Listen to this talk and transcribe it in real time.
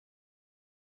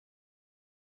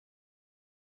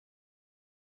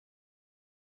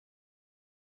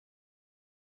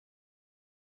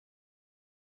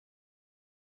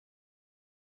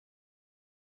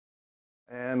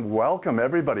And welcome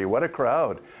everybody, what a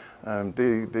crowd.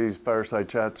 These fireside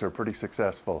chats are pretty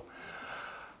successful.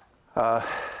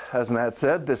 As Nat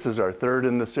said, this is our third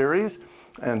in the series,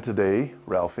 and today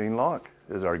Ralphine Locke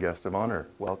is our guest of honor.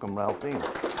 Welcome, Ralphine.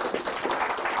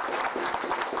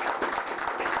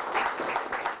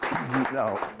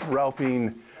 Now,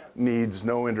 Ralphine needs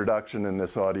no introduction in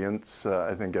this audience.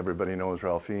 I think everybody knows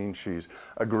Ralphine. She's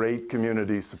a great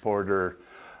community supporter.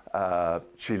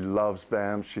 She loves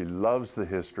Banff, she loves the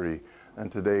history,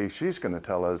 and today she's going to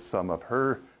tell us some of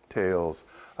her tales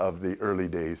of the early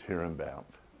days here in Banff.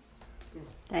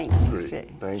 Thanks. Great.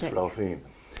 Thanks, Ralphine.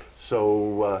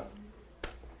 So,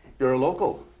 you're a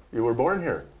local. You were born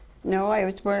here? No, I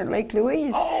was born at Lake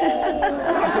Louise. Oh,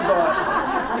 I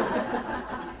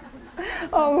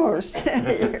forgot. Almost.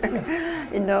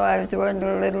 You know, I was born in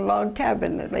a little log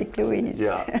cabin at Lake Louise.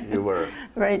 Yeah, you were.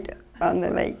 Right on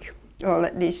the lake. Well,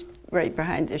 at least right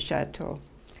behind the chateau.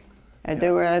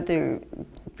 There were other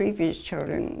previous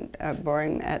children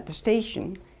born at the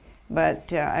station,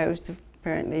 but I was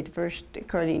apparently the first,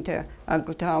 according to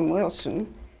Uncle Tom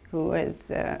Wilson, who was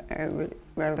a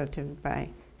relative by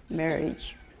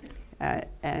marriage.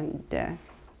 And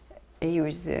he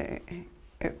was a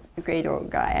great old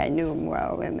guy. I knew him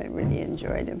well, and I really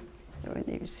enjoyed him when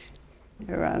he was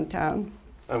around town.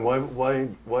 And why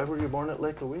were you born at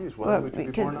Lake Louise? Why would you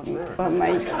be born up there? Well, I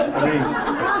mean,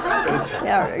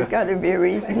 yeah, it got to be a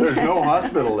reason. There's no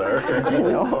hospital there.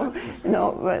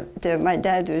 No, but my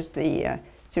dad was the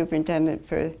superintendent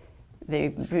for the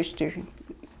Brewster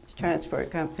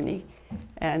Transport Company,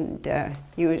 and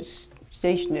he was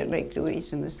stationed at Lake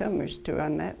Louise in the summers to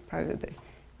run that part of the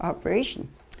operation.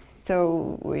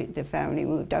 So the family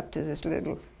moved up to this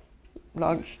little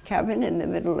log cabin in the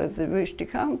middle of the Brewster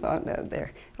compound out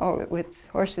there, all with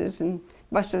horses and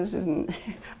buses and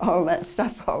all that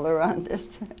stuff all around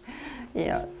us.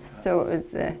 Yeah, so it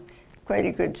was quite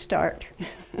a good start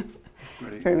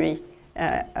for me.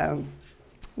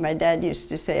 My dad used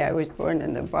to say I was born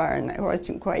in the barn. I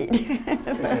wasn't quite.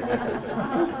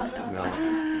 No.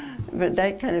 But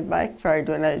that kind of backfired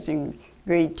when I was in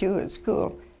grade 2 at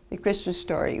school. The Christmas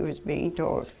story was being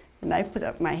told. And I put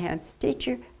up my hand,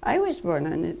 teacher, I was born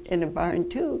in a barn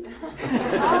too.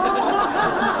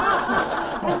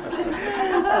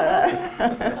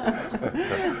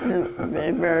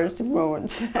 Embarrassing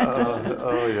moments.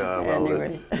 Oh yeah, well,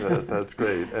 anyway. that's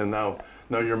great. And now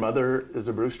your mother is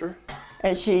a Brewster?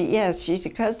 Yes, she's a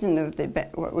cousin of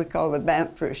what we call the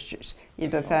Banff Brewsters.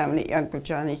 The family, Uncle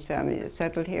Johnny's family that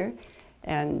settled here.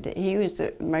 And he was,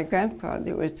 my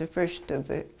grandfather was the first of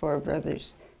the 4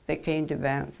 brothers that came to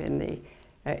Banff in the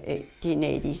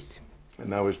 1880s.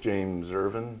 And that was James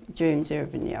Irvin? James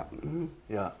Irvin, yeah. Mm-hmm.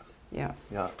 Yeah. Yeah.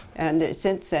 Yeah. And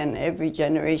since then, every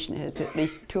generation has at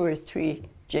least 2 or 3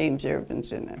 James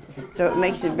Irvins in it. So it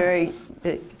makes it very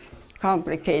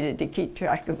complicated to keep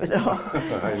track of it all.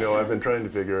 I know, I've been trying to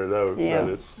figure it out, yeah. but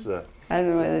it's... I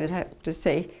don't know whether I'd have to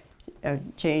say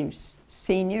James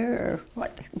Senior or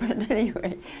what, but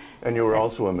anyway. And you were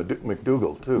also a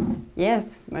McDougall, too?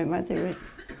 Yes, my mother was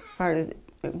part of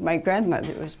my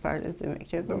grandmother was part of the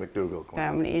McDougall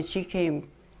family, and she came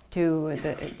to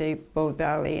the Bow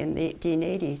Valley in the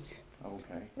 1880s.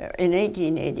 Okay. In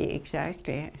 1880,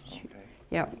 exactly. She, okay.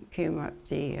 Yeah, came up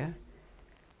the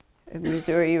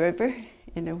Missouri River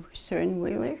in a stern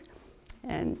wheeler,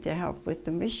 and to help with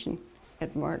the mission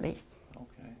at Morley.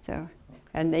 Okay. So,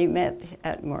 and they met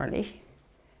at Morley,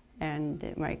 and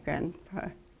my grandpa,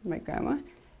 my grandma,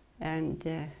 and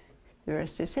the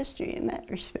rest is history in that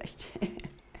respect.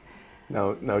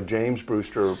 Now James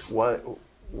Brewster,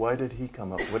 why did he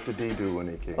come up? What did he do when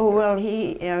he came? Oh, well,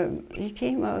 he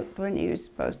came out when he was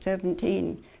about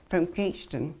 17 from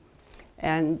Kingston,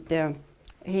 and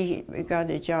he got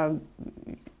a job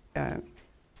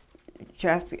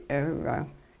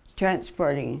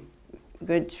transporting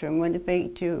goods from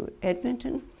Winnipeg to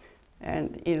Edmonton.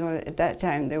 And, you know, at that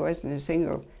time there wasn't a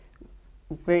single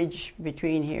bridge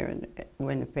between here and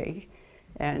Winnipeg.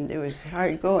 And it was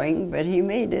hard going, but he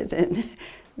made it, and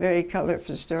very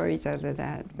colorful stories out of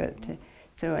that. But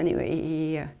so anyway,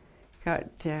 he got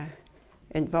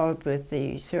involved with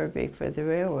the survey for the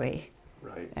railway.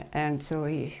 Right. And so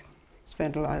he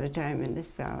spent a lot of time in this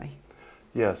valley.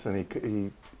 Yes, and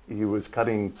he was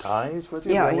cutting ties with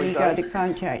you? Yeah, he got a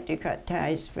contract to cut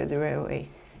ties for the railway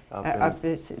up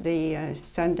the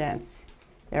Sundance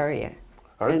area.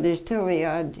 And there's still the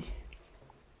odd,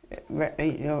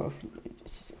 you know,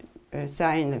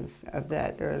 sign of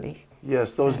that early.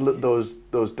 Yes, those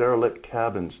derelict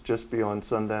cabins just beyond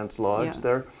Sundance Lodge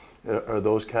there, are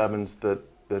those cabins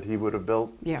that he would have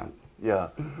built? Yeah. Yeah,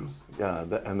 yeah,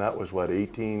 and that was what,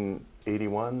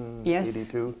 81, Yes.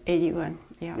 82? 81,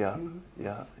 yeah. Yeah, Mhm.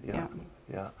 yeah, yeah, Yeah.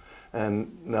 yeah.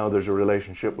 And now there's a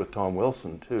relationship with Tom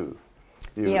Wilson too.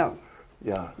 Yeah.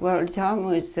 Yeah. Well, Tom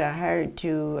was hired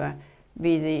to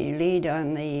be the lead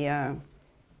on the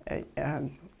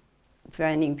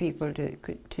finding people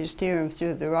to steer them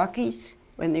through the Rockies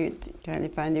when they were trying to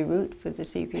find a route for the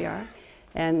CPR.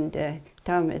 And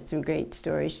Tom had some great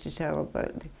stories to tell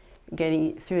about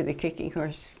getting through the Kicking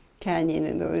Horse Canyon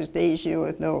in those days, you know,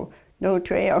 with no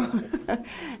trail.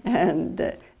 And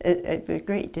it was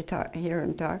great to hear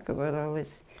him talk about all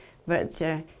this. But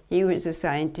he was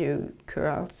assigned to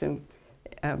corral some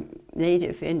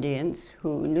native Indians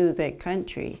who knew their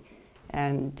country,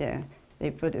 and they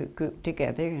put a group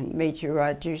together, and Major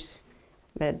Rogers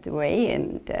led the way,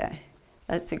 and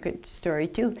that's a good story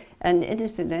too. And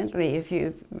incidentally, if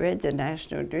you've read The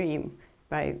National Dream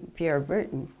by Pierre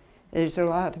Burton, there's a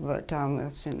lot about Tom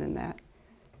Wilson in that,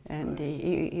 and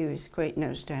he was quite an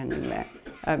outstanding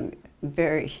man.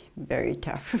 Very, very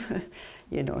tough.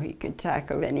 You know, he could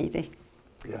tackle anything.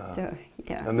 Yeah. So,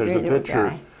 yeah. And there's a great old picture.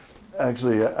 guy.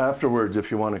 Actually, afterwards,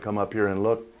 if you want to come up here and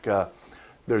look,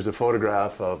 there's a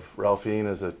photograph of Ralphine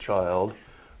as a child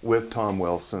with Tom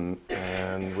Wilson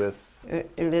and with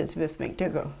Elizabeth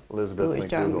McDougall. Elizabeth who was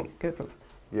John McDougall. McDougall.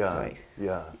 Yeah, Sorry.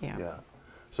 yeah, Yeah. yeah.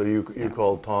 So you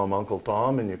called Tom Uncle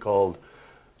Tom, and you called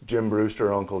Jim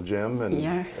Brewster Uncle Jim, and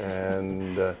Yeah.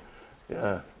 and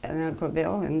yeah, And Uncle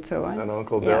Bill and so on. and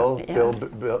Uncle Yeah, Bill. yeah. Uncle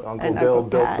And Bill Uncle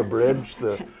built the Pat. bridge,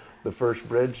 the first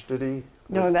bridge, did he?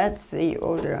 No, that's the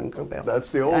older Uncle Bill.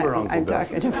 That's the older Uncle I'm Bill.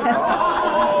 talking about.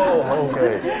 Oh,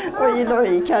 okay. Well, you know,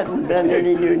 you can't invent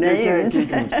any new names. You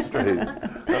can't keep them straight.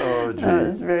 Oh, gee. No,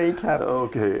 it's very tough.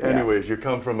 Okay. Anyways, you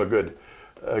come from a good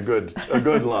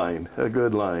line, a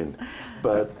good line.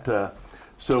 But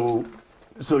so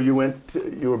you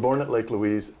were born at Lake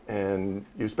Louise, and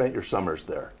you spent your summers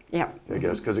there. Yeah. I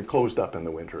guess because it closed up in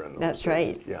the winter. In those That's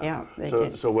days. right. Yeah. Yeah, they So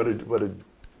did. so what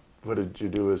did you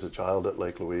do as a child at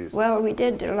Lake Louise? Well, we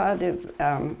did a lot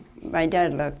of, my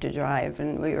dad loved to drive,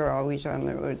 and we were always on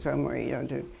the road somewhere, you know,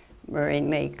 to Moraine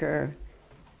Lake or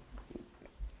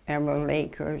Emerald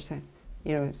Lake or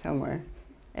somewhere,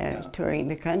 touring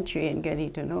the country and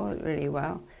getting to know it really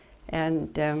well.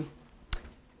 And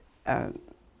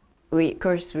of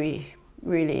course, we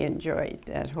really enjoyed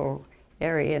that whole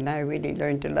area, and I really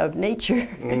learned to love nature.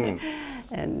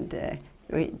 And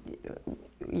we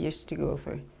used to go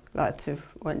for lots of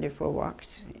wonderful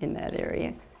walks in that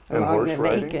area And along horse the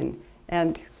lake. riding?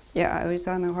 And yeah, I was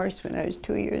on a horse when I was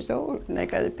 2 years old, and I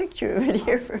got a picture of it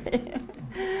here for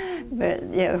you.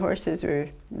 But yeah, the horses were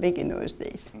big in those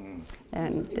days.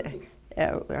 And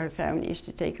our family used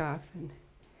to take off, and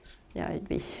yeah, I'd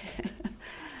be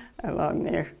along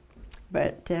there.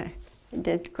 But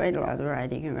did quite a lot of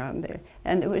riding around there.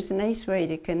 And it was a nice way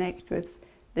to connect with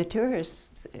the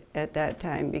tourists at that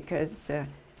time, because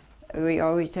we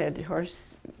always had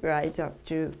horse rides up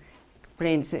to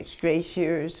Plain 6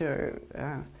 Glaciers, or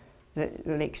the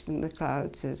Lakes in the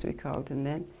Clouds, as we called them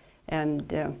then.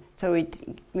 And so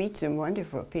we'd meet some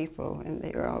wonderful people, and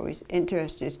they were always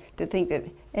interested to think that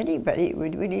anybody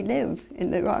would really live in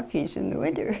the Rockies in the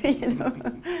winter, you know,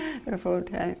 for full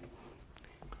time.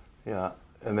 Yeah,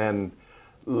 and then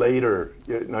later,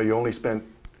 you only spent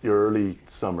your early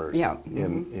summers Yeah.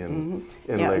 in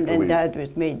Yeah, Lake and then Louise. Dad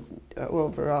was made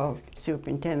overall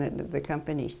superintendent of the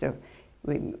company, so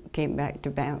we came back to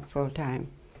Banff full time.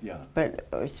 Yeah. But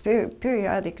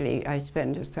periodically, I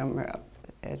spent the summer up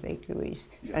at Lake Louise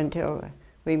until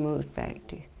we moved back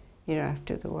to,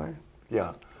 after the war,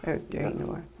 Yeah. or during the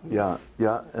war. Yeah,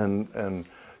 yeah, and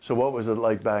so what was it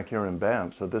like back here in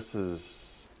Banff? So this is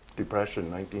Depression,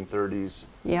 1930s.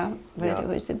 Yeah, but Yeah. it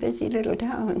was a busy little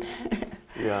town.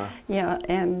 Yeah. Yeah,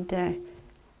 and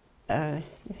there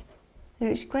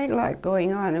was quite a lot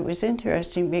going on. It was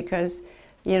interesting because,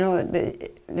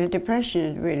 the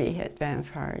Depression had really hit Banff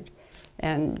hard,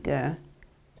 and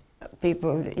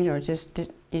people,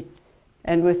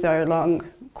 and with our long,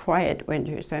 quiet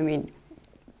winters. I mean,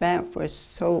 Banff was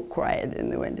so quiet in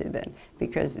the winter then,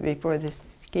 because before the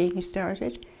skiing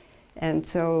started, and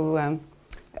so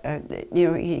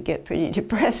you'd get pretty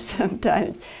depressed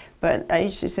sometimes. But I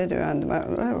used to sit around the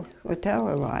Mountain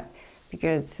Hotel a lot,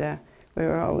 because we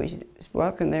were always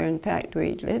welcome there. In fact,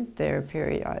 we lived there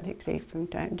periodically from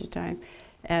time to time.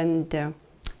 And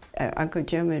Uncle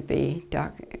Jim would be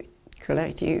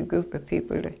collecting a group of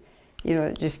people to,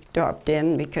 that just stopped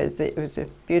in, because it was a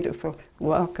beautiful,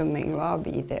 welcoming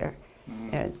lobby there.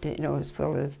 It was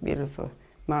full of beautiful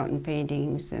mountain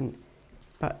paintings and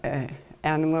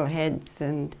animal heads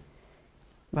and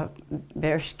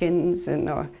bear skins and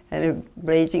had a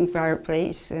blazing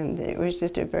fireplace, and it was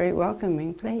just a very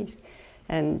welcoming place.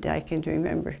 And I can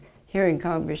remember hearing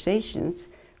conversations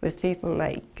with people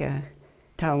like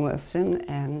Tom Wilson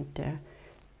and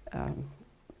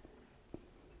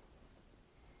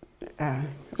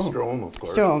Strome, of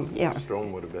course. Strome, yeah.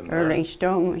 Strome would have been Erling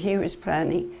Strome, he was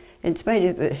planning, in spite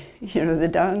of the, the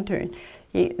downturn,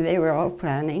 they were all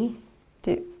planning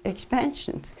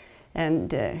expansions.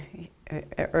 And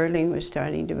Erling was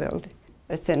starting to build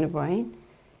a Assiniboine,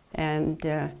 and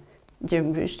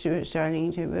Jim Brewster was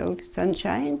starting to build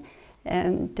Sunshine,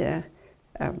 and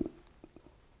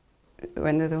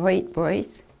one of the White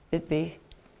boys, it'd be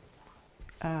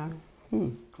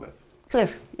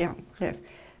Cliff, yeah, Cliff,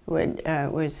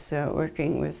 was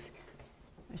working with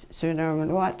Sir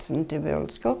Norman Watson to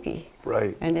build Skokie.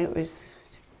 Right. And it was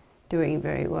doing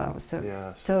very well. So,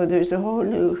 yes. So there's a whole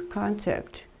new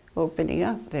concept opening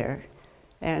up there.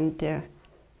 And,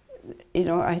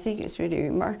 I think it's really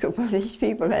remarkable these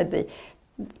people had the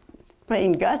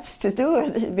plain guts to do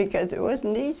it because it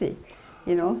wasn't easy,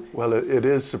 Well, it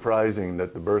is surprising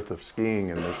that the birth of skiing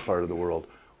in this part of the world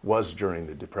was during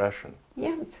the Depression.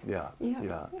 Yes. Yeah.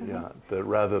 Yeah. That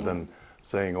rather than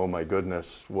saying, oh my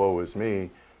goodness, woe is me,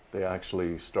 they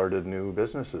actually started new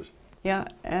businesses. Yeah,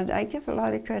 and I give a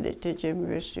lot of credit to Jim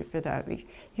Brewster for that.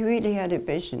 He really had a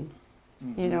vision,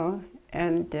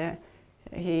 and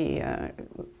he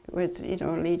was,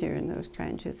 a leader in those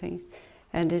kinds of things.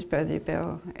 And his brother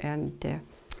Bill, and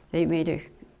they made a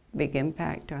big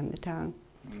impact on the town.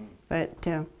 But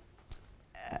I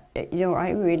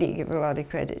really give a lot of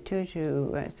credit too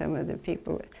to some of the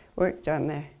people that worked on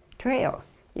the trail,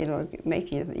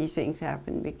 making these things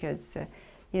happen, because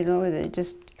they're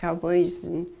just cowboys,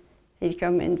 and they'd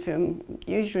come in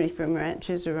usually from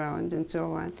ranches around and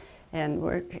so on, and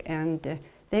work, and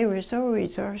they were so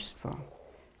resourceful.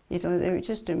 They were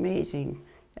just amazing,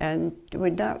 and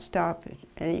would not stop at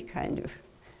any kind of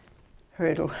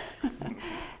hurdle.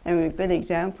 And a good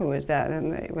example was that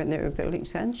when they were building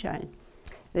Sunshine.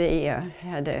 They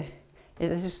had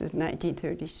this was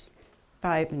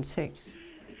 1935 and 6,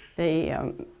 they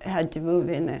had to move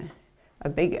in a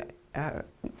big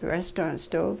restaurant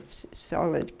stove,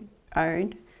 solid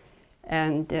iron,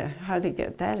 and how to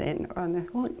get that in on the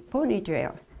pony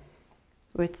trail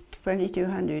with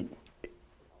 2,200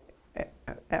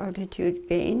 altitude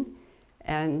gain,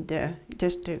 and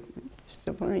just a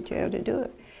pony trail to do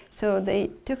it. So they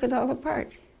took it all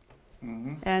apart,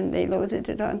 and they loaded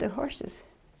it onto horses.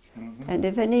 And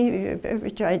if any of you have ever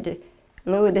tried to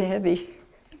load a heavy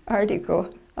article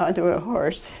onto a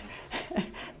horse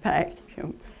pack,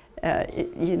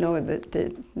 you know that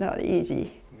it's not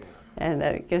easy. And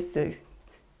I guess the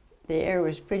air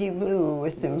was pretty blue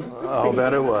with some I'll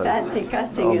bet it was. fancy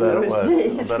cussing in those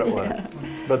days. I'll bet it was. Yeah.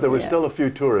 But there were still a few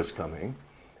tourists coming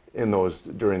in those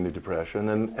during the Depression,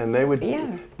 and they would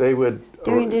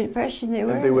during the Depression they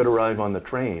were. And they would arrive on the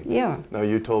train. Yeah. Now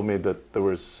you told me that there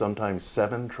was sometimes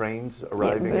 7 trains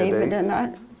arriving a day. Believe it or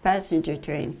not, passenger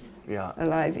trains. Yeah.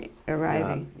 Arriving.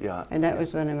 Yeah. And that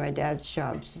was one of my dad's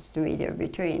jobs, is to meet every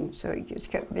train, so he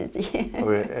just kept busy.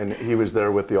 Okay, and he was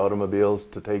there with the automobiles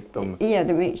to take them. Yeah,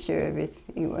 to make sure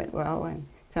everything went well, and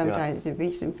sometimes there'd be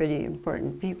some pretty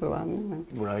important people on them. And,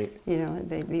 right.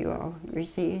 They'd be well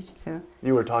received. So.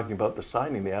 You were talking about the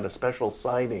siding. They had a special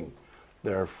siding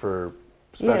there for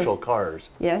special cars.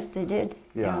 Yes, they did.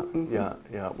 Yeah,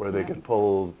 where they could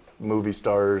pull movie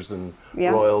stars and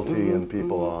royalty and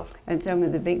people off. And some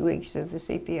of the big wigs of the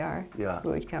CPR who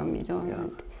would come, and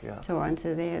so on.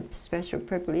 So they had special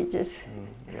privileges.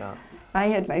 I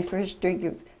had my first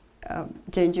drink of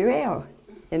ginger ale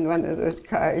in one of those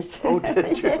cars. Oh,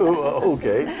 did you?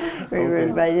 Okay. We were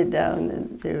invited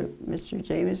down to Mr.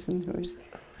 Jameson, who was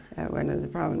one of the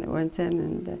prominent ones then,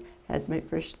 and had my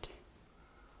first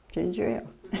ginger ale.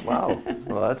 Wow,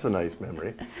 well that's a nice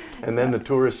memory. And then the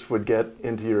tourists would get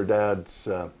into your dad's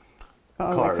cars.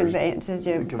 The conveyances,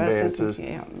 buses,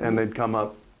 and they'd come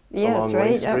up along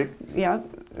Lake Street?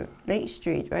 Lake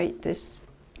Street, right, this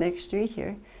next street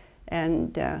here.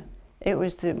 And it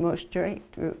was the most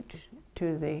direct route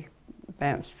to the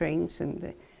Banff Springs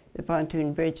and the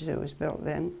pontoon bridge that was built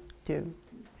then to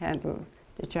handle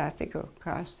the traffic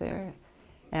across there.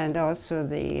 And also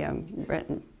the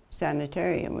Breton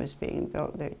Sanitarium was being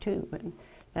built there too, and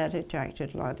that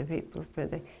attracted a lot of people for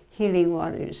the healing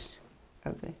waters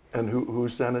of the... And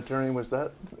whose sanitarium was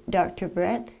that? Dr.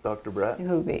 Brett. Dr. Brett?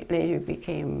 Who later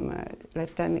became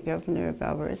Lieutenant Governor of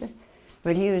Alberta.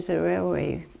 But he was a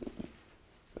railway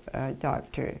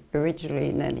doctor originally,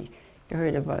 and then he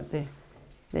heard about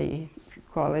the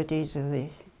qualities of the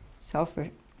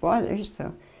sulfur waters,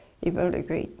 so he built a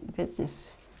great business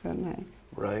from that.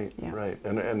 Right, Yeah. right.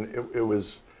 And it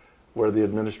was where the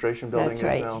administration building That's is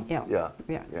right. now? Yeah. Yeah.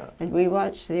 Yeah. Yeah. And we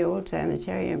watched the old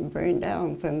sanitarium burn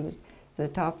down from the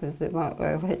top of the Mount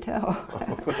Royal Hotel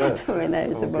when I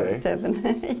was about Okay. 7.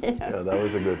 Yeah. Yeah, that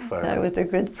was a good fire. That was a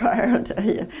good fire, I'll tell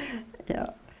you. Yeah.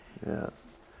 Yeah.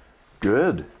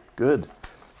 Good, good.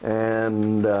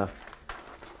 And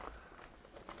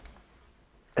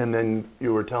then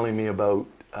you were telling me about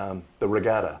the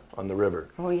regatta on the river.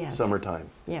 Oh, yes. Summertime.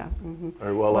 Yeah. Mm-hmm.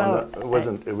 Or well, Well, it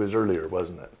wasn't. It was earlier,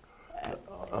 wasn't it?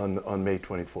 On May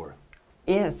 24th.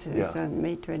 Yes, it was Yeah. on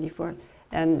May 24th.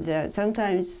 And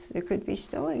sometimes it could be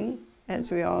snowing, as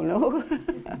we all know.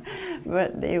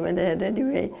 But they went ahead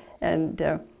anyway. And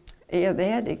yeah, they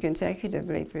had it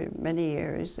consecutively for many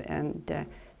years. And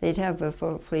they'd have a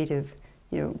full fleet of,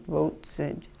 boats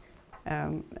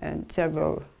and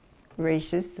several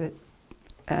races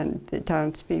and the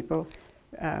townspeople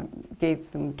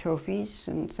gave them trophies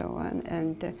and so on.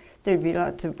 And there'd be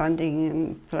lots of bunting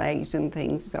and flags and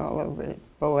things all over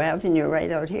Bow Avenue, right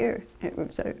out here. It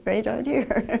was right out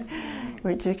here,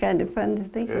 which is kind of fun to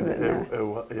think of it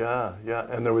now. Yeah, yeah.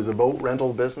 And there was a boat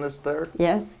rental business there?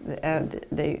 Yes,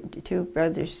 the two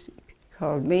brothers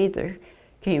called Mather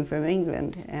came from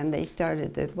England, and they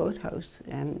started the boathouse,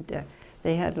 and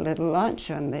they had a little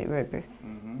launch on the river,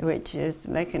 which is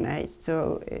mechanized,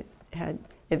 so it had,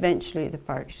 eventually the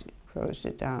parks closed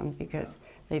it down because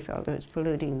they felt it was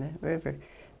polluting the river.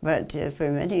 But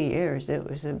for many years it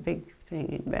was a big thing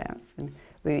in Banff, and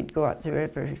we'd go up the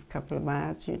river a couple of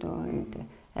miles, and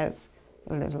have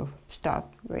a little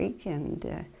stop break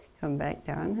and come back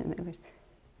down, and it was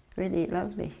really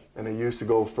lovely. And it used to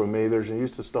go from Mather's and it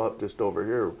used to stop just over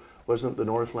here. Wasn't the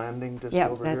North Landing just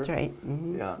over here? Yeah, that's right.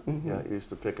 Mm-hmm. Yeah, yeah. It used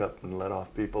to pick up and let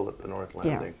off people at the North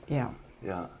Landing. Yeah,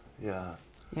 Yeah, yeah.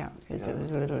 yeah, because Yeah. it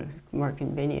was a little more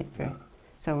convenient for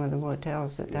some of the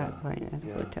motels at Yeah, that point, and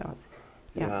yeah. hotels.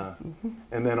 Yeah. Yeah.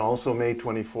 And then also May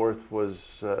 24th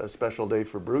was a special day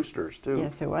for Brewster's too.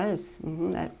 Yes, it was.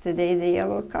 That's the day the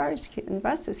yellow cars and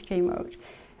buses came out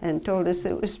and told us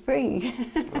it was spring.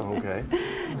 Okay.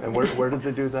 And where did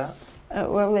they do that?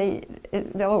 Well,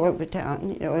 all over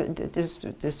town, it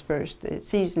just dispersed. The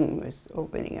season was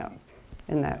opening up,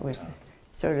 and that was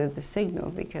sort of the signal,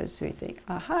 because we think,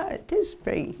 aha, it is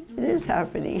spring, it is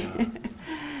happening.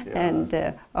 Yeah. And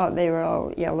they were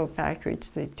all yellow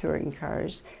Packards, the touring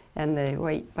cars, and the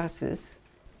white buses,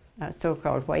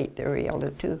 so-called white, they were yellow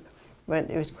too, but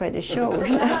it was quite a show.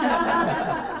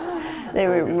 They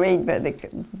were made by the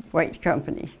White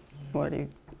Company, Water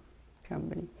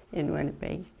Company in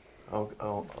Winnipeg.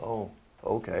 Oh,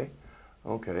 okay,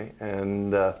 okay.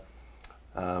 And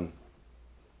I'm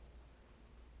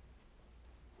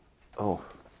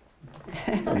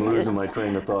losing my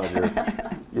train of thought here.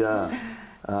 Yeah.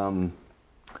 And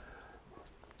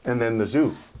then the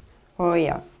zoo. Oh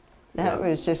yeah, that Yeah.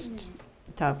 was just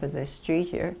top of the street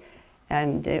here,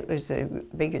 and it was a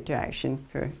big attraction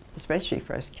especially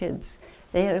for us kids.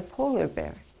 They had a polar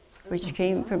bear, which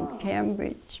came from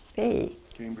Cambridge Bay.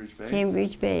 Cambridge Bay?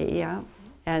 Cambridge Bay, yeah,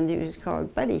 and he was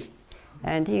called Buddy,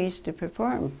 and he used to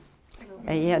perform.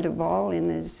 And he had a ball in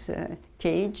his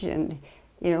cage, and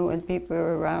when people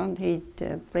were around, he'd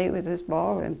play with his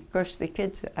ball, and of course the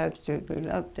kids absolutely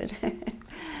loved it.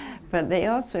 But they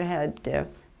also had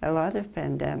a lot of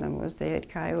penned animals. They had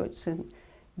coyotes and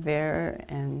bear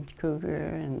and cougar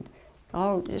and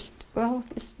all just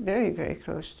very, very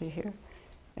close to here.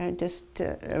 Just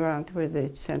around where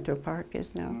the Central Park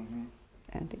is now,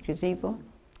 and the gazebo.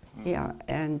 Yeah,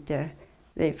 and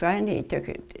they finally took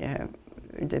it,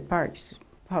 the park's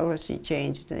policy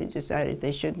changed. They decided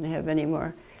they shouldn't have any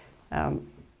more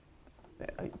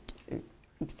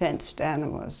fenced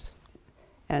animals.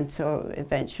 And so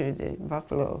eventually the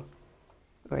buffalo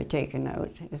were taken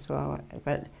out as well.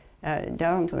 But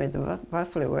down where the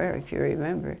buffalo were, if you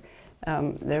remember,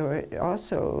 there were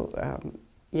also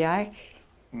yak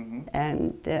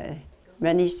and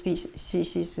many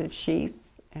species of sheep,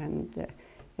 and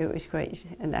it was quite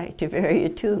an active area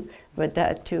too, but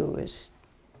that too was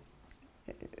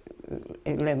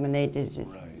eliminated.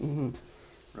 Right.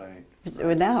 Right.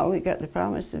 So now we got the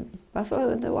promise of buffalo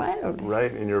in the wild.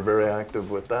 Right, and you're very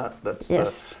active with that. That's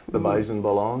Yes. the Bison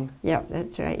Belong. Yeah,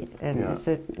 that's right. And Yeah. it's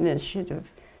an initiative of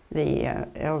the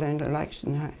Elder and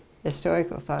Election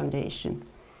Historical Foundation,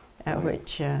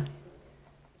 which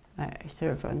I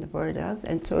serve on the board of,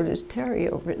 and so does Terry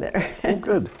over there. Oh,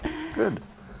 good, good,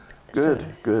 good,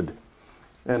 good.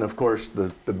 And of course,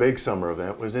 the big summer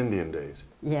event was Indian Days.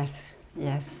 Yes,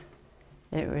 yes.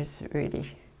 It was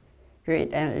really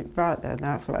great, and it brought an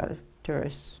awful lot of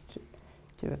tourists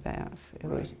Banff. It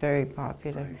was very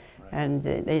popular. Right. And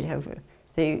they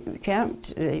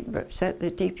camped, they set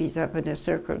the teepees up in a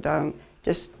circle down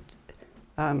just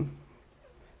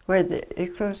where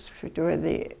close to where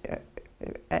the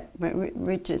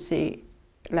Regency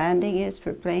landing is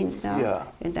for planes now,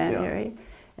 in that area.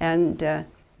 And the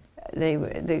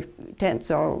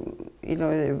tents all,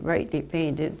 they're brightly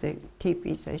painted, the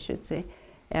teepees, I should say,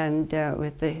 and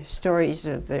with the stories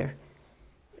of their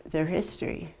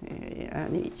history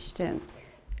on each tent,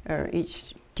 or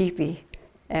each teepee.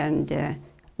 And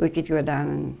we could go down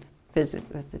and visit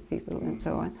with the people and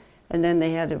so on. And then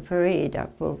they had a parade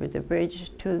up over the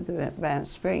bridge to the Banff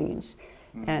Springs.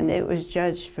 And it was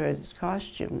judged for its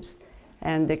costumes.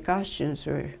 And the costumes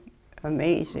were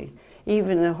amazing.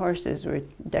 Even the horses were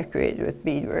decorated with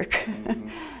beadwork.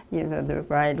 The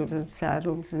bridles and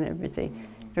saddles and everything.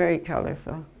 Very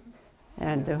colorful.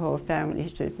 And the whole family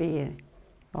should be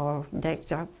all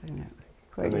decked up. And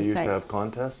they used to have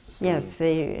contests? Yes,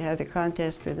 they had a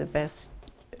contest for the best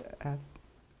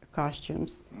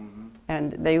costumes.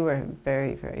 And they were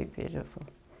very, very beautiful.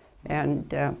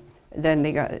 And then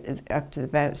they got up to the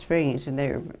Banff Springs, and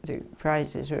the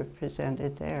prizes were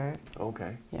presented there.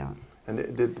 Okay. Yeah. And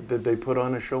did they put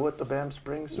on a show at the Banff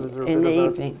Springs? Was there in the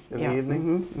evening? In the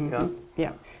evening?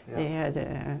 Yeah. They had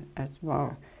a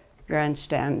small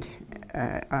grandstand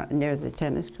near the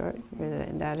tennis court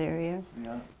in that area.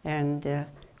 Yeah. And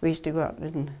we used to go up,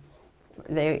 and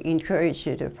they encouraged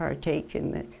you to partake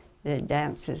in the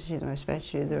dances,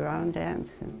 especially the round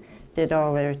dance, and did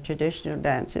all their traditional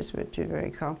dances, which are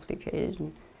very complicated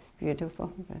and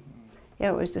beautiful. But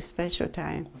yeah, it was a special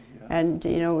time. And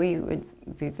we would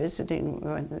be visiting.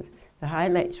 One the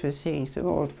highlights was seeing some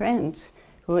old friends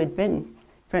who had been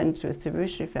friends with the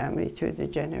Brewster family through the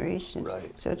generations.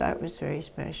 Right. So that was very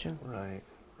special. Right.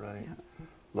 Yeah.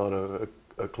 A lot of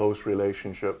a close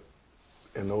relationship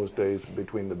in those days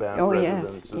between the Banff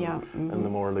residents and the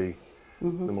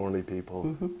Morley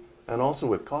people. And also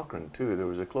with Cochrane too. There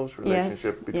was a close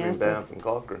relationship between Banff and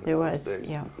Cochrane in those days.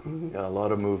 Yeah. Yeah, a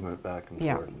lot of movement back and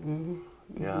forth.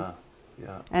 Yeah.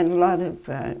 And a lot of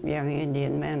young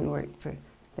Indian men worked for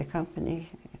the company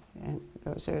in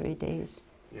those early days.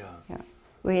 Yeah.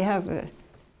 We have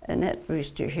Annette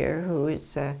Brewster here, who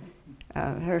is,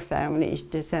 her family's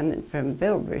descendant from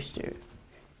Bill Brewster,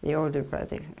 the older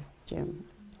brother of Jim.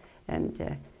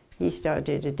 And he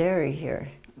started a dairy here.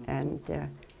 And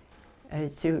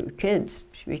two kids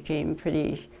became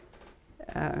pretty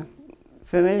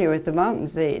familiar with the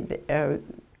mountains. There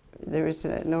was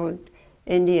an old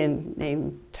Indian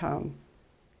named Tom.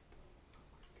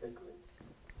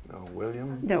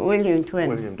 William? No, William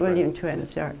Twin. William Twin,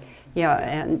 sorry. Yeah,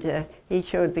 and he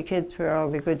showed the kids where all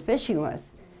the good fishing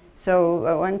was.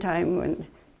 So one time when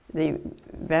the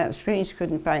Banff Springs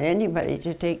couldn't find anybody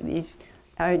to take these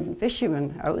ardent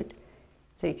fishermen out,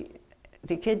 they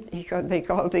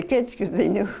called the kids because they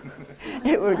knew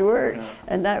it would work.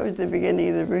 And that was the beginning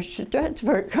of the Brewster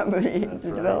Transport Company. It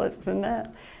developed from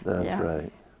that. That's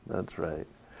right. That's right.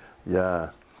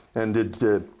 Yeah. And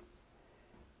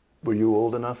were you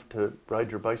old enough to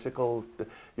ride your bicycle?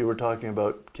 You were talking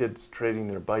about kids trading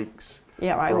their bikes for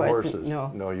horses.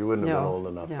 No, you wouldn't have been old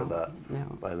enough for that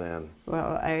by then.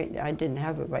 Well, I didn't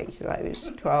have a bike till I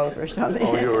was 12 or something.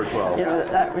 Oh, you were 12.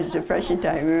 That was Depression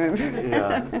time, remember?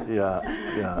 Yeah.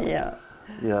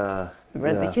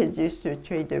 But the kids used to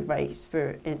trade their bikes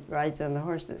for rides on the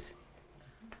horses.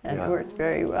 And it worked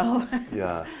very well.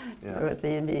 But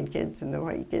the Indian kids and the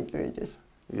white kids were just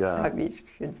happy as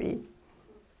could be.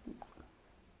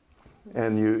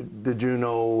 And did you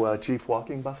know Chief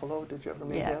Walking Buffalo? Did you ever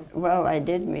meet him? Well, I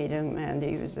did meet him, and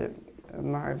he was a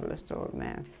marvelous old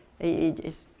man. He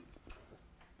just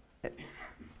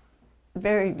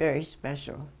very, very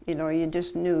special. You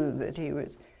just knew that he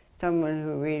was someone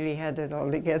who really had it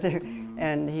all together,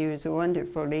 and he was a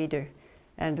wonderful leader.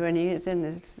 And when he was in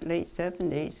his late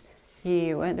 70s,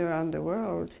 he went around the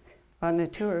world on a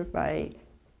tour by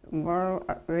Moral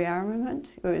Rearmament.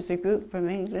 It was a group from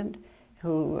England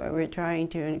who were trying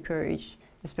to encourage,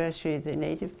 especially the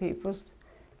native peoples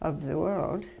of the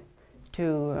world,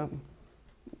 to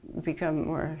become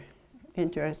more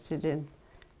interested in,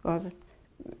 well,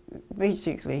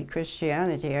 basically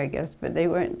Christianity, I guess, but they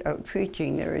weren't out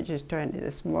preaching, they were just trying to,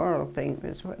 this moral thing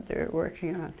was what they were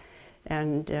working on.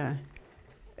 And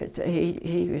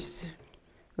he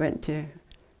went to,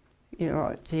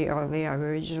 see all the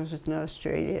Aboriginals in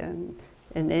Australia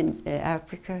and in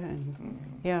Africa, and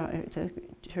it was a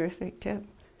terrific trip.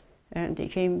 And he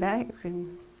came back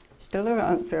and still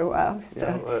around for a while.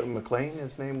 So. McLean,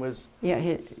 his name was?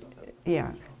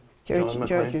 Yeah, George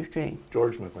McLean.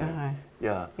 George McLean.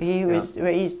 Yeah. He was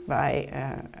raised by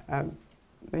a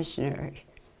missionary.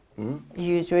 Hmm?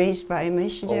 He was raised by a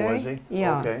missionary. Oh, was he?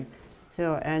 Yeah. Okay.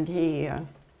 So, and he,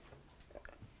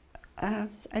 I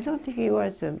don't think he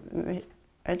was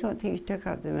I don't think he took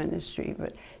up the ministry,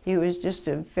 but he was just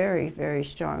a very, very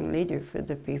strong leader for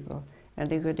the people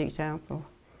and a good example.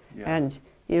 Yeah. And,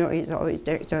 you know, he's always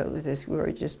decked out with his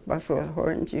gorgeous buffalo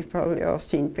horns. You've probably all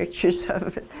seen pictures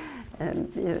of it.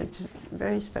 And, you know, just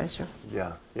very special.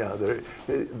 Yeah, yeah.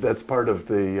 That's part of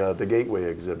the Gateway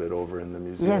exhibit over in the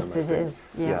museum. Yes, it is.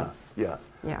 Yeah, yeah,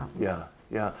 yeah, yeah,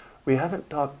 yeah. We haven't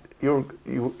talked.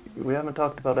 We haven't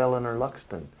talked about Eleanor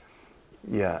Luxton.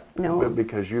 Yeah. No.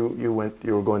 Because you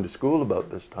were going to school about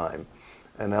this time,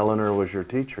 and Eleanor was your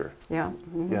teacher. Yeah.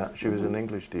 Mm-hmm. Yeah. She was an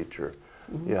English teacher.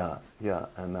 Mm-hmm. Yeah, yeah,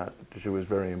 and that she was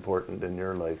very important in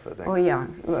your life, I think. Oh yeah.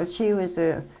 Well, she was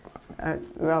a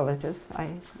relative.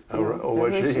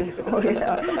 Was she? Oh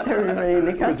yeah, everybody in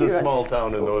the country. It was a small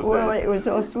town in those days. Well, it was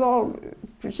a small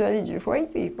percentage of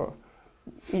white people.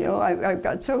 You know, I've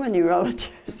got so many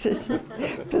relatives. It's just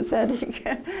pathetic.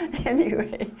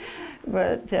 Anyway,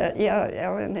 but yeah,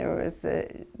 Eleanor was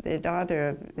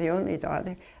the only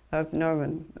daughter of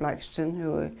Norman Luxton,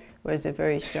 who was a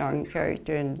very strong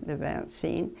character in the Banff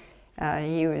scene.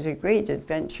 He was a great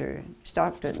adventurer,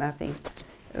 stopped at nothing.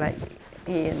 Like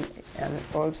he and an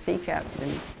old sea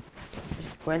captain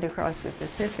went across the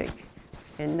Pacific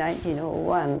in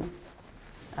 1901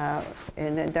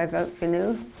 in a dugout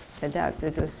canoe,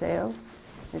 adapted with sails.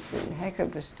 It's a heck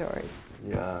of a story.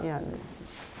 Yeah. Yeah.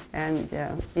 And,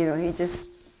 you know, he just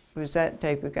was that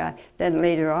type of guy. Then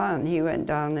later on, he went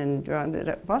down and rounded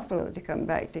up buffalo to come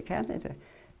back to Canada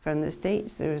from the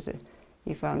States.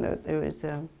 He found out there was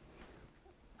a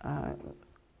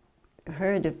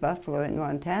herd of buffalo in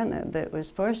Montana that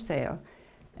was for sale.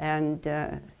 And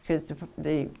because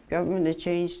the government had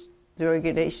changed the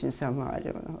regulations somehow, I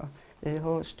don't know, there's a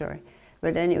whole story.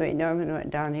 But anyway, Norman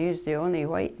went down. He was the only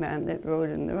white man that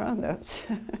rode in the roundouts.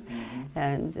 Mm-hmm.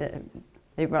 And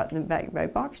they brought them back by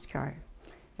boxcar.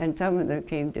 And some of them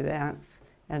came to Banff,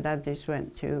 and others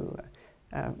went to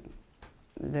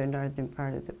the northern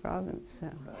part of the province. So.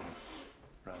 Right.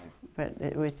 Right. But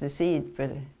it was the seed for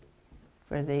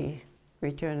the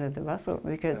return of the buffalo,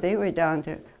 because they were down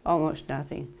to almost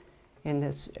nothing in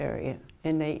this area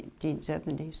in the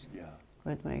 1870s. Yeah.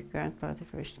 When my grandfather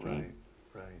first came. Right.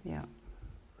 Right. Yeah.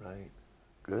 Right.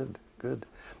 Good. Good.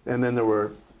 And then there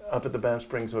were up at the Banff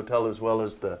Springs Hotel, as well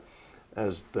as the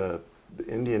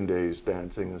Indian Days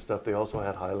dancing and stuff. They also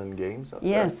had Highland Games up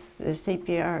there. Yes, the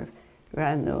CPR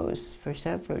ran those for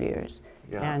several years.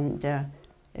 Yeah. And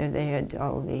they had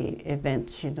all the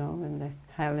events, you know, and the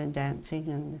Highland dancing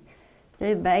and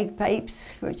the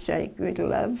bagpipes, which I would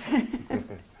love.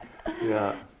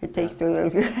 Yeah. It takes a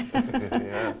little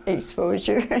yeah.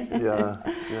 exposure. Yeah,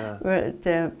 yeah. But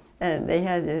they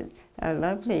had a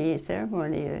lovely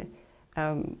ceremony.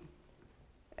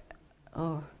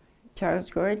 Charles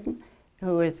Gordon,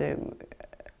 who was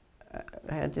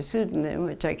had a pseudonym,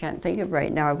 which I can't think of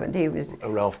right now, but he was...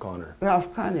 Ralph Connor.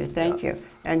 Ralph Connor, thank you.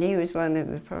 And he was one of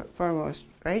the foremost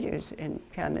writers in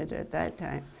Canada at that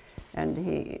time. And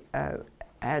he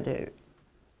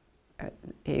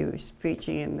he was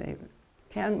preaching in the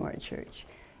Canmore Church,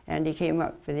 and he came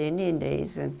up for the Indian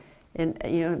Days, and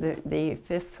you know, the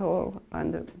fifth hole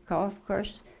on the golf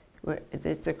course,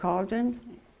 it's a cauldron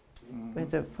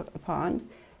with a pond,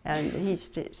 and he'd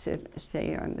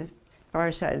stay on the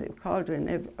far side of the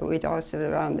cauldron. We'd all sit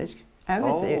around this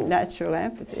amphitheater, natural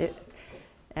amphitheater,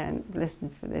 and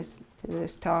listen to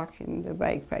this talk and the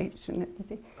bagpipes and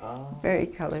everything. Oh, very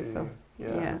colorful.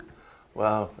 Yeah.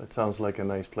 Wow, it sounds like a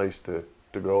nice place to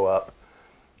grow up.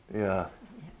 Yeah.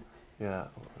 Yeah.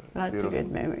 Lots of good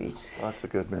memories. Lots of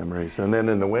good memories. And then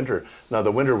in the winter, now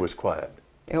the winter was quiet.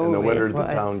 Oh, in the winter, the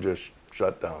town just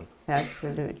shut down.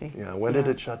 Absolutely. Yeah. When did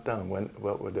it shut down?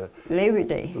 What would Labor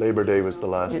Day. Labor Day was the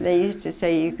last. They used to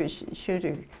say you could shoot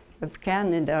a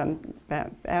cannon down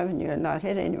Avenue and not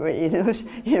hit anybody.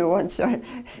 You know, once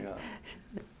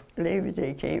Labor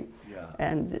Day came. Yeah.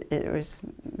 And it was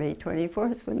May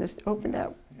 24th when this opened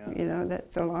up. Yeah. You know,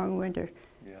 that's a long winter.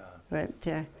 Yeah. But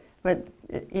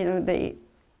you know, there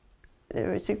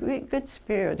was a good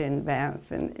spirit in Banff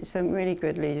and some really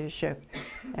good leadership,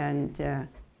 and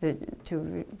the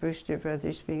two Brewster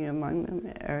brothers being among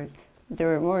them. There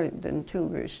were more than two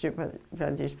Brewster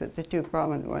brothers, but the two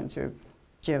prominent ones were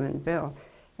Jim and Bill,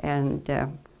 and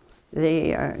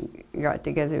they got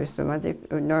together with some other,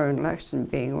 Norman Luxton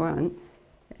being one,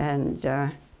 and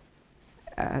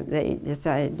they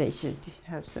decided they should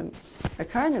have a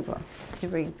carnival to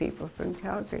bring people from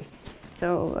Calgary.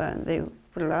 So they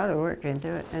put a lot of work into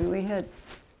it, and we had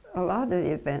a lot of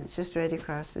the events just right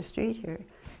across the street here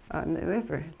on the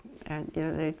river. And you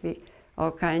know, there'd be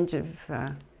all kinds of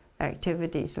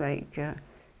activities like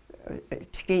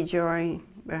ski joring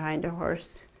behind a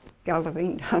horse,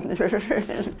 galloping down the river,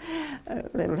 a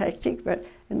little hectic, but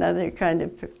another kind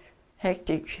of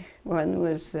hectic one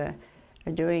was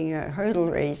doing a hurdle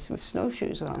race with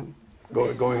snowshoes on.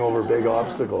 Going over big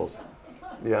obstacles.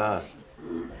 Yeah.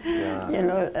 Yeah. You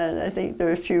know, and I think there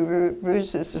were a few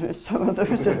bruises from some of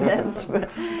those events, but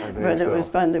it was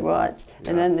fun to watch. Yeah.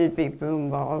 And then there'd be broom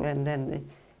ball, and then the,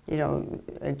 you know,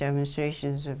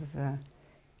 demonstrations of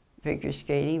figure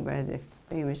skating by the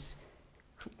famous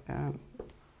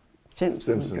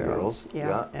Simpson girls.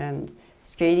 Yeah. And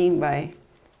skating by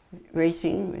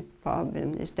racing with Bob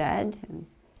and his dad, and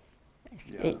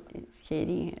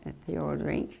skating at the old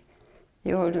rink.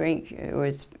 The old rink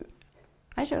was,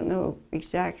 I don't know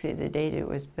exactly the date it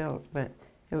was built, but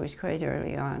it was quite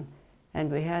early on.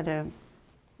 And we had a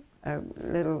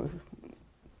little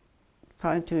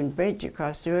pontoon bridge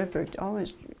across the river.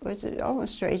 Was it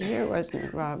almost straight here, wasn't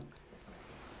it, Rob?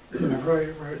 Right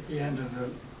at the end of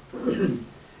the...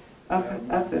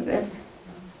 up a bit?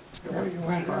 We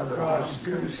went across,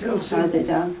 you can still see... Farther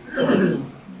down?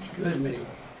 Excuse me.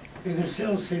 You can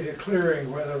still see the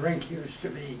clearing where the rink used to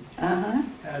be. Uh-huh.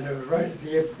 And it was right at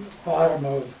the bottom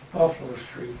of Buffalo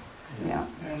Street. Yeah.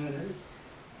 And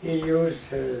he used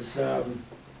his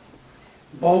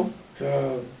boat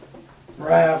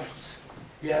rafts.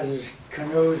 He had his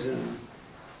canoes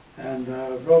and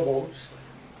rowboats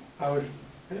out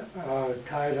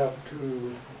tied up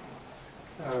to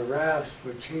rafts,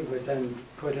 which he would then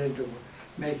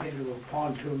make into a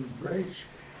pontoon bridge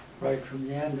right from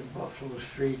the end of Buffalo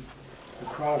Street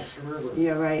across the river.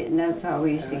 You're right, and that's how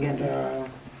we used to get it.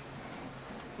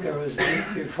 It was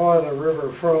before the river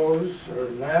froze, or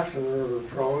after the river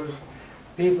froze.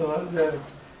 People that lived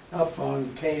up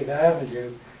on Cave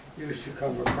Avenue used to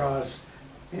come across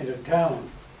into town.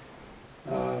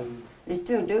 They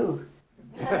still do.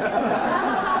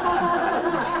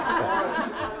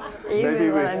 Maybe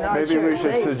we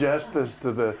should suggest this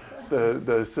to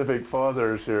the civic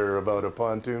fathers here about a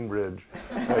pontoon bridge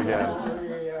again.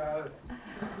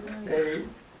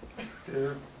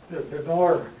 There have been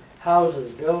more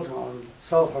houses built on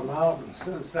Sulphur Mountain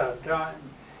since that time,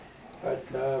 but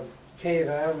Cave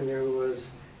Avenue was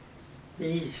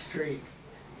the street,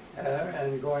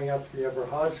 and going up the Upper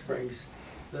Hot Springs.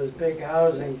 There's big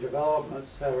housing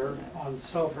developments that are on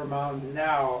Sulphur Mountain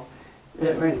now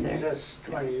that didn't exist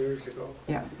 20 years ago.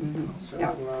 Yeah. Mm-hmm. So,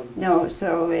 yeah. No,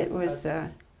 so it was,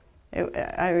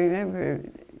 I remember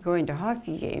going to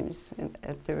hockey games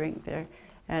at the rink there,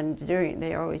 and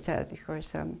they always had, of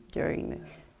course, during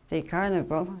the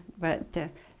carnival, but,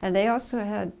 and they also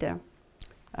had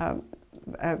an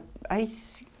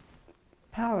ice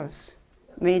palace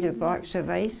made of blocks of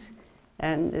ice,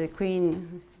 and the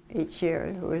Queen each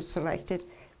year who was selected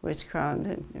was crowned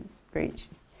in a great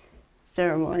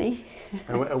ceremony.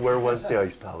 And where was the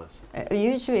ice palace?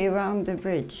 Usually around the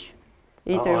bridge.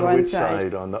 Either on one which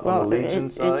side? On the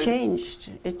Legion side? It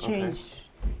changed. It changed. Okay.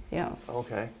 Yeah.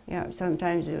 Okay. Yeah.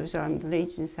 Sometimes it was on the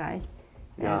Legion side,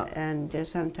 yeah. and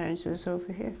sometimes it was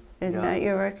over here. Isn't that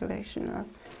your recollection, Rob?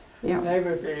 Yeah. They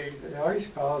would be, the ice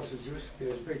palaces used to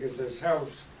be as big as this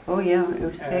house. Oh yeah, it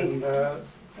was big. And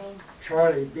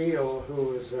Charlie Beale, who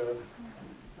was a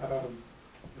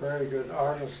very good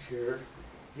artist here,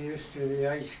 he used to do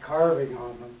the ice carving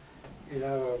on them. You'd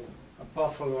have a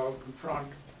buffalo out in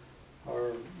front,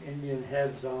 or Indian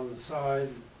heads on the side.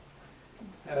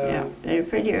 Yeah, they're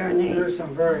pretty ornate. There's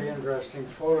some very interesting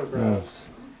photographs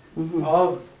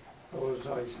of those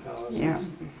ice palaces. Yeah.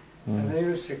 And they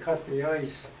used to cut the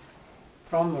ice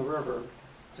from the river,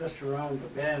 just around the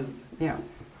bend. Yeah.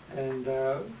 And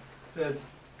they'd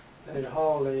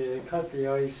cut the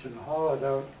ice and haul it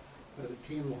out with a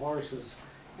team of horses.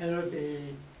 And it would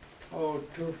be,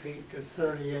 2 feet to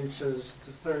 30 inches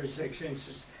to 36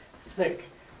 inches thick.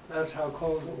 That's how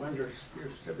cold the winters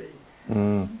used to be.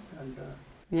 Mm. And,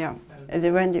 yeah, and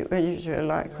the winters were a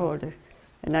lot colder.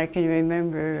 And I can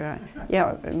remember,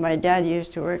 my dad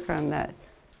used to work on that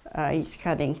ice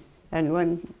cutting, and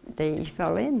one day he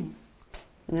fell in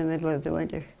the middle of the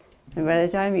winter. And by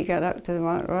the time he got up to the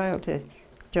Mount Royal to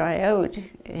dry out,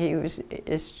 his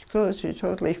clothes were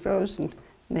totally frozen.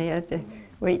 And they had to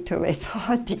wait till they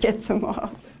thawed to get them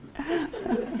off.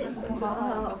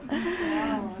 Wow.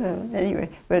 So anyway,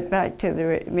 but back to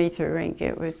the Mather Rink,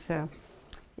 it was,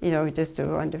 just a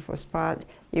wonderful spot.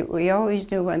 We always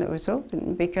knew when it was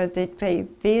open because they'd play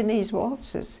Viennese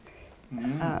waltzes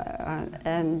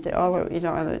and all of, you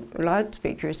know, on a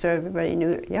loudspeaker, so everybody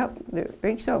knew, yep, the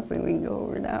rig's open, we can go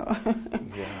over now.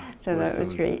 Yeah. So that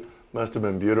was great. Must have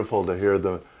been beautiful to hear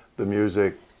the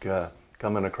music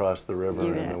coming across the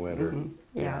river in the winter.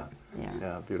 Yeah.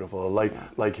 Yeah, beautiful.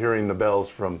 Like hearing the bells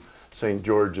from St.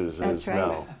 George's That's is right.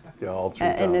 now. Yeah, all through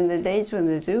And town. in the days when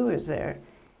the zoo was there,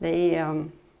 they,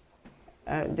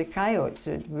 the coyotes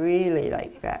would really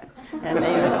like that. And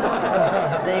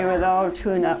they would all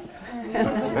tune up.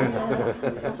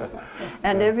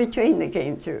 And every train that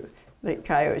came through, the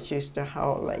coyotes used to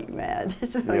howl like mad.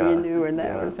 So you knew when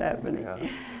that was happening.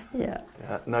 Yeah.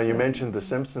 Now you mentioned the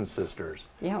Simpson sisters.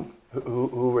 Yeah. Who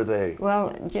were they?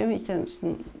 Well, Jimmy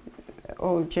Simpson,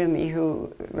 old Jimmy,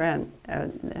 who ran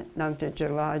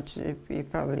Nuntage Lodge, if you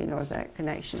probably know that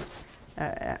connection,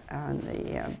 on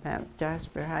the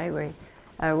Jasper Highway,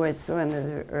 was one of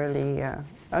the early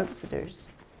outfitters.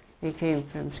 He came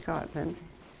from Scotland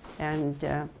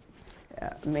and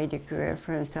made a career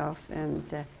for himself, and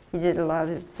he did a lot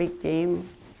of big game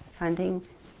hunting,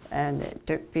 and it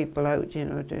took people out, you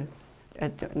know, to,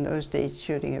 in those days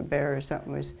shooting a bear or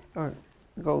something was, or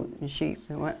goat and sheep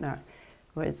and whatnot,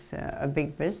 was a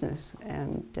big business.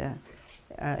 And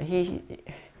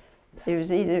it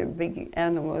was either big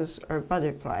animals or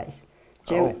butterflies.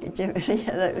 Jimmy,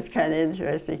 yeah, that was kind of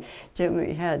interesting.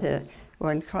 Jimmy had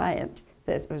one client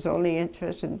that was only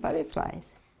interested in butterflies.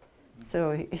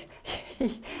 So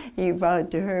he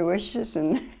bowed to her wishes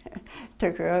and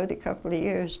took her out a couple of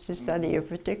years to study a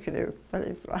particular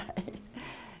butterfly.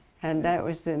 And that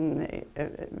was in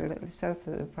the south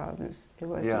of the province. It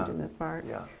wasn't in the park.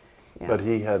 Yeah. But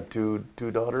he had two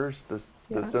daughters, the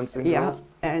Simpson girls?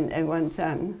 Yeah, and one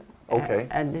son. Okay.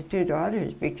 And the two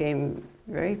daughters became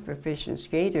very proficient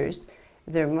skaters.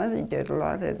 Their mother did a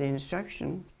lot of the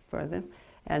instruction for them,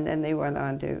 and then they went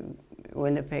on to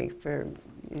Winnipeg for,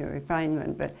 you know,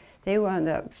 refinement. But they wound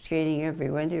up skating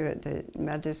every winter at the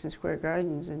Madison Square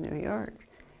Gardens in New York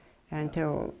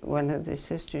until one of the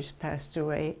sisters passed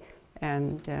away,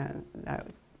 and that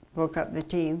broke up the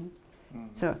team.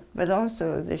 So, but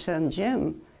also their son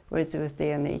Jim was with the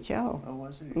NHL. Oh,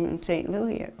 was he? In St.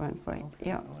 Louis at one point.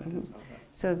 Okay. Yeah. Oh, I didn't know that.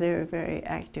 So they're a very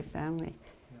active family,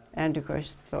 and of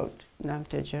course built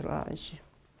Nuntage Lodge.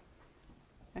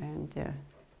 And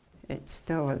it's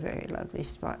still a very lovely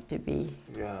spot to be.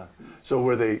 Yeah. So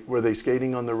were they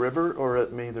skating on the river or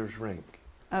at Mather's Rink?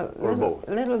 Or both?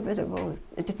 A little bit of both.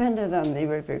 It depended on the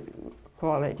river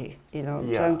quality. You know,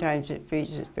 sometimes it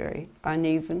freezes very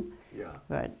uneven. Yeah.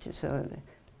 But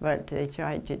they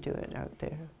tried to do it out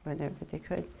there whenever they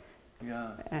could.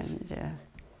 Yeah. And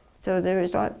so there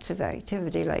was lots of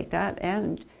activity like that,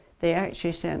 and they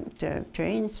actually sent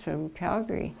trains from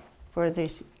Calgary for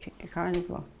this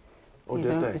carnival. Oh,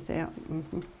 did they? Yeah.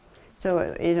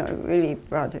 So, you know, it really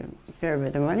brought a fair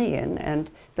bit of money in, and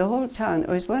the whole town, it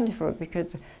was wonderful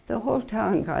because the whole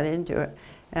town got into it,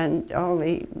 and all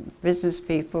the business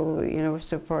people, you know,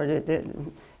 supported it.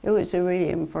 It was a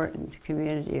really important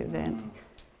community event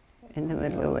in the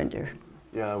middle of winter.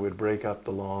 Yeah, it would break up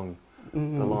the long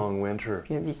winter.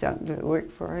 Give you something to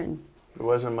work for. And there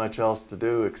wasn't much else to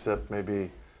do except maybe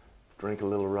drink a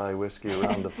little rye whiskey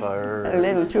around the fire. A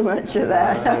little too much of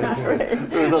that, I'm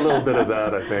afraid. There was a little bit of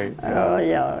that, I think. Oh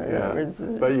yeah.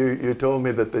 But you told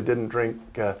me that they didn't drink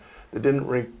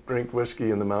whiskey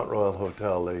in the Mount Royal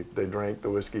Hotel. They drank the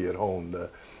whiskey at home.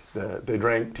 They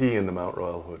drank tea in the Mount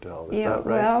Royal Hotel. Is that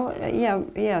right? Well,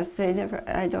 yes. They never.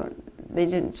 They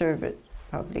didn't serve it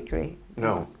publicly.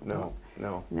 No. Oh,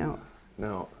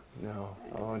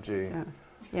 gee.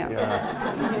 Yeah.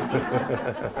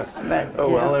 But,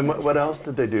 well, and what else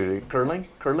did they do? Curling?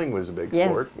 Curling was a big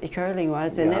sport. Yes, curling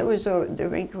was, and it was the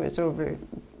rink was over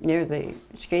near the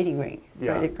skating rink,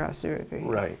 right across the river.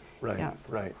 Right.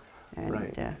 And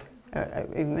I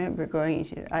remember going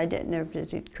to. I never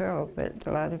did curl, but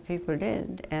a lot of people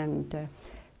did. And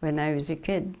when I was a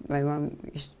kid, my mom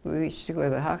we used to go to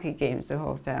the hockey games, the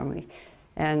whole family,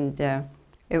 and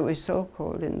it was so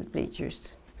cold in the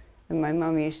bleachers. And my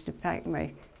mom used to pack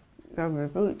my rubber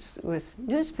boots with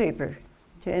newspaper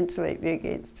to insulate me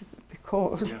against the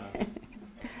cold.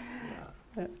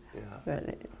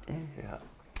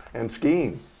 And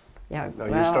skiing. Yeah. Now,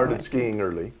 you started skiing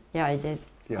early. Yeah, I did.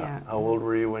 Yeah. How old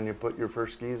were you when you put your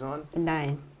first skis on?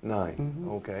 9. 9.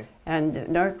 Okay. And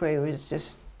Norquay was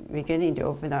just beginning to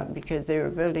open up because they were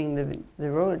building the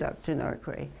road up to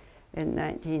Norquay in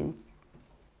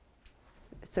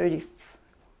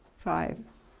 1935.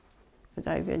 Would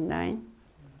I have been 9?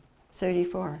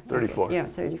 34. 34. Okay. Yeah,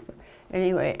 34.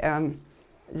 Anyway,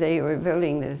 they were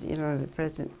building this, you know, the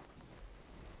present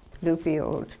loopy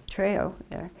old trail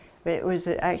there. But it was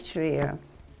actually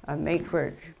a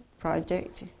make-work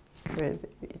project for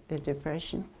the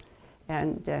Depression.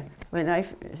 And when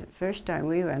first time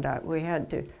we went out, we had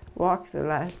to walk the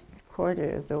last quarter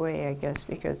of the way, I guess,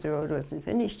 because the road wasn't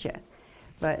finished yet.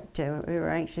 But we were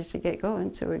anxious to get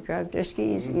going, so we grabbed our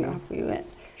skis and off we went.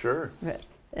 Sure. But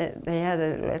they had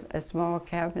a small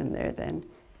cabin there then,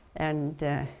 and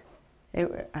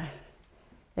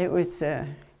it was a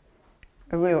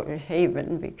real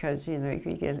haven because, you know,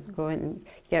 you could go in and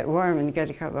get warm and get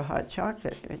a cup of hot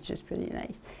chocolate, which is pretty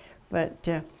nice. But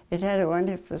it had a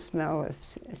wonderful smell of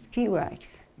ski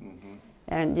wax. Mm-hmm.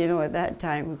 And, you know, at that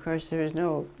time, of course, there was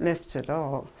no lifts at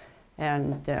all.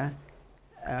 And the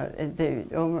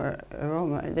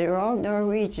aroma, they were all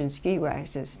Norwegian ski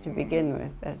waxes to begin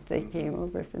with, that they came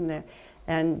over from there.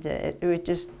 And it would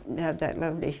just have that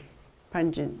lovely,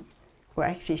 pungent,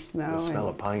 waxy smell. The smell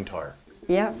of pine tar.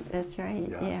 Yeah, that's right,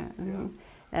 yeah. Mm-hmm.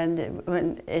 And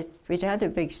when we'd had a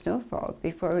big snowfall,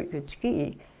 before we could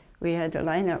ski, we had to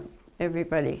line up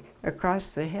everybody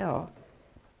across the hill.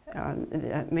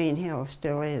 That main hill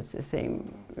still is the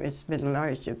same, it's been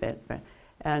enlarged a bit, but,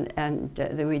 and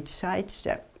we'd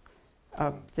sidestep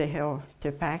up the hill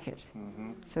to pack it,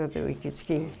 so that we could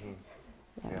ski.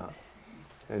 Yeah.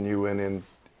 And you went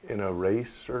in a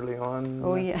race early on?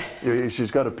 Oh yeah.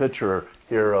 She's got a picture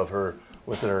here of her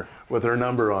with her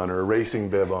number on, her racing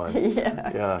bib on.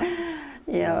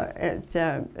 Yeah,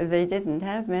 they didn't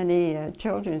have many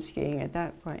children skiing at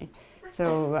that point,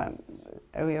 so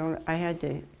I had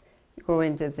to go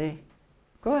into the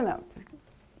grown-up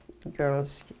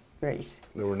girls race.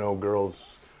 There were no girls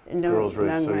girls race,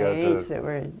 none so my age that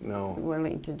were no.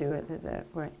 willing to do it at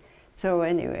that point. So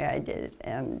anyway, I did it,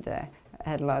 and I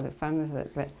had a lot of fun with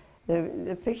it. But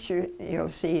the picture you'll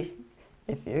see,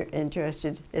 if you're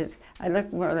interested, is I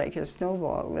look more like a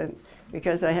snowball than,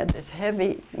 because I had this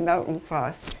heavy mountain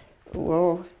cloth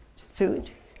wool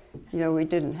suit. You know, we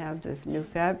didn't have the new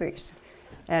fabrics,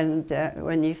 and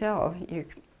when you fell,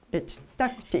 it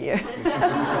stuck to you.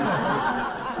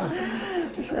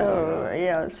 So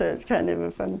yeah, so it's kind of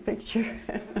a fun picture.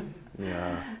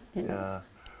 Yeah.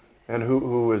 And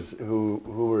who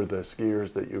were the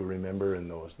skiers that you remember in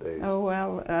those days? Oh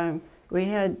well, we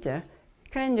had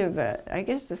kind of I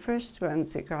guess the first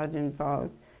ones that got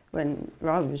involved when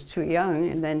Rob was too young,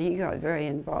 and then he got very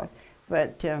involved.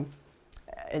 But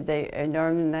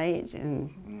Norman Knight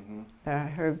and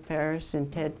Herb Paris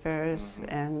and Ted Paris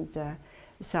and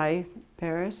Cy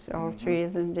Paris, all three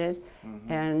of them did,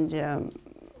 and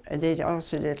they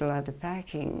also did a lot of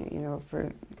packing, you know, for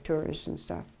tours and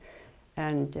stuff.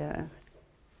 And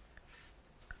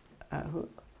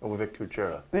Vic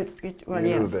Kuchera. Well,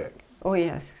 yes. Vic. Oh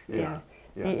yes, yeah.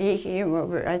 He came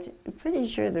over. I'm pretty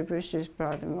sure the Brewsters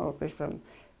brought him over from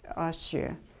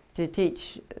Austria to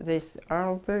teach this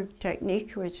Arlberg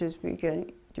technique, which is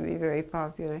beginning to be very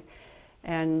popular.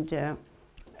 And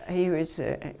he was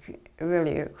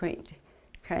really a quaint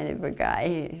kind of a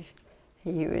guy.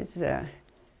 He was.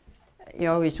 He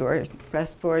always wore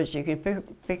breast boards. You can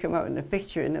pick him out in a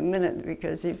picture in a minute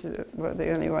because he was the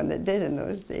only one that did in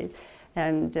those days.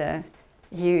 And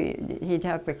he'd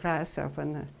have the class up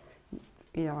on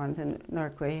the, on the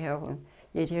Norquay Hill, and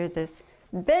you'd hear this,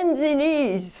 "Bend the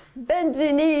knees, bend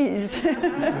the knees."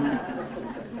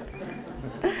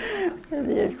 And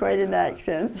he had quite an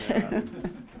accent.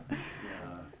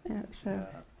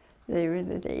 They were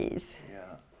the days.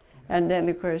 And then,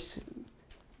 of course,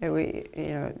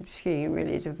 skiing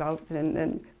really developed, and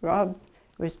then Rob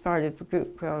was part of a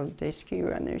group called the Ski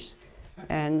Runners,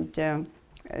 and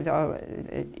all,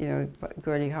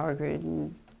 Gordie Hoggard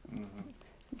and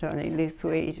Donnie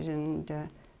Luthwaite and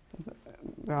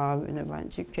Rob and a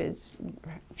bunch of kids.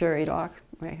 Jerry Locke,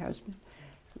 my husband,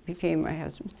 became my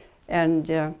husband,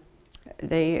 and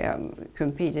they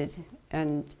competed,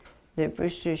 and the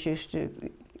Brewsters used to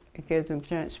give them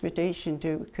transportation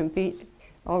to compete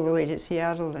all the way to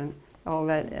Seattle and all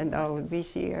that, and all the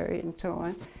BC area and so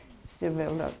on, to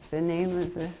build up the name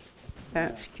of the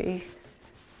Banff Ski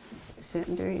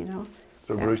Center, you know.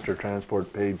 So Brewster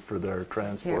Transport paid for their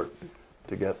transport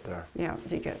to get there. Yeah,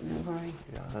 to get them going.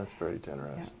 Yeah, that's very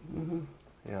generous. Yeah.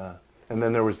 Yeah. And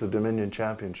then there was the Dominion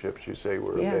Championships, you say,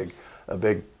 were a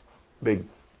big boost.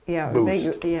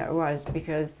 It was,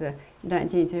 because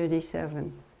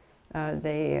 1937,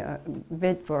 they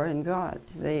bid for and got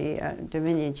the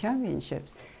Dominion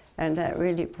Championships, and that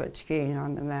really put skiing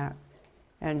on the map.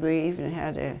 And we even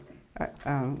had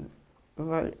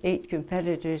about 8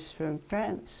 competitors from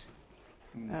France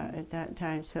at that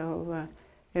time, so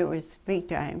it was big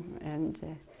time.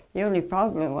 And the only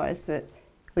problem was that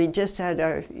we just had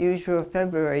our usual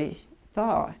February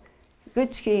thaw.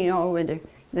 Good skiing all winter,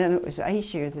 then it was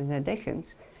icier than the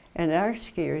dickens. And our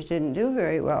skiers didn't do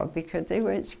very well because they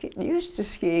weren't used to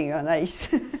skiing on ice.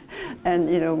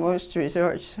 And, you know, most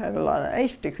resorts have a lot of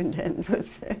ice to contend with.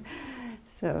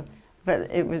 So, but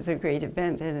it was a great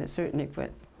event, and it certainly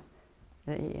put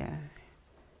the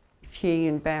skiing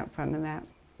in Banff on the map.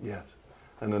 Yes.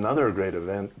 And another great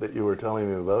event that you were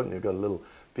telling me about, and you've got a little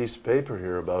piece of paper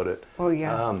here about it. Oh,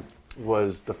 yeah.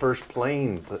 Was the first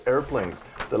plane, the airplane,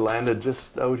 that landed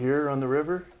just out here on the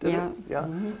river? Did Yeah. It? Yeah.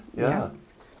 Mm-hmm. Yeah.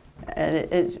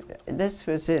 And this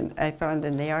was I found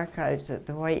in the archives at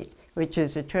the White, which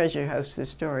is a treasure house of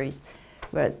stories.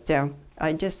 But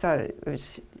I just thought it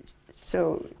was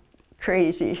so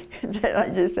crazy that I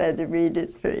just had to read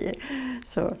it for you.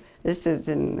 So this was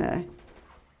in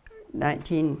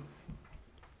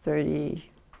 1929.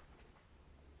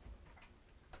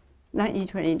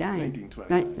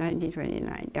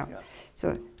 1929, yeah.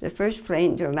 So the first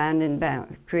plane to land in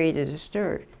Banff created a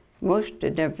stir. Most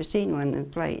had never seen one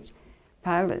in flight.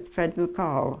 Pilot Fred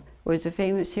McCall was a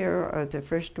famous hero of the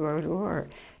First World War,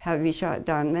 having shot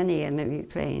down many enemy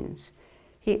planes.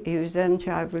 He was then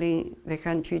traveling the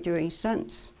country doing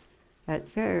stunts at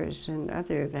fairs and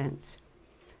other events.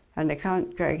 And the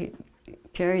account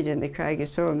carried in the Crag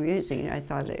is so amusing, I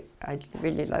thought I'd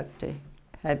really love to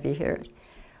have you hear it.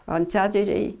 On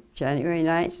Saturday, January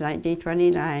 9th,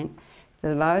 1929,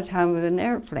 the loud hum of an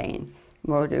airplane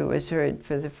motor was heard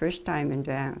for the first time in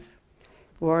Banff.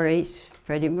 War ace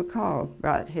Freddie McCall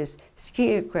brought his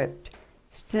ski-equipped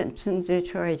Stinson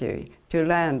Detroiter to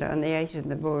land on the ice in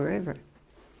the Bow River.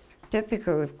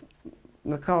 Typical of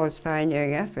McCall's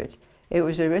pioneering effort, it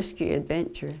was a risky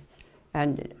adventure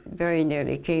and very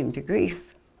nearly came to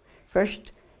grief.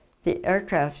 First, the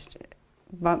aircraft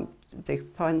bumped the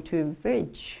pontoon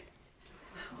bridge.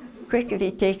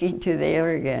 Quickly taking to the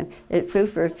air again, it flew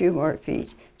for a few more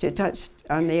feet to touch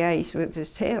on the ice with its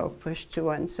tail pushed to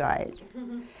one side.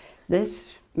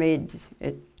 This made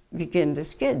it begin to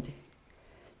skid.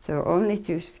 So only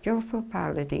through skillful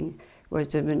piloting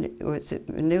was it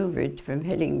maneuvered from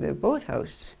hitting the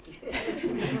boathouse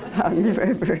on the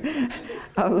river.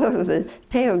 Although the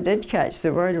tail did catch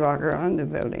the boardwalker on the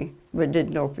building, but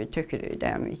did no particular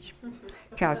damage.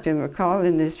 Captain McCall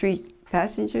and the 3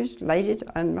 passengers lighted,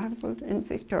 unmuffled, and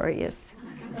victorious.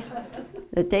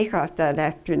 The takeoff that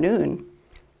afternoon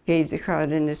gave the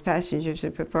crowd and its passengers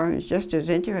a performance just as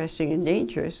interesting and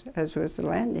dangerous as was the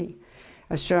landing.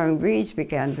 A strong breeze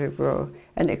began to blow,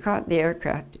 and it caught the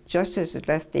aircraft just as it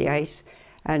left the ice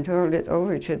and hurled it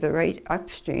over to the right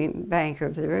upstream bank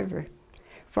of the river.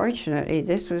 Fortunately,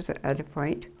 this was at a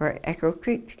point where Echo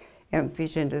Creek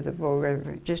empties into the Bow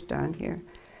River, just down here.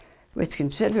 With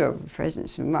considerable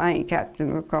presence of mind,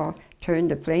 Captain McCall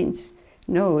turned the plane's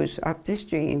nose up the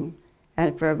stream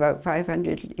and for about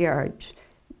 500 yards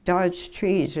dodged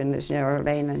trees in this narrow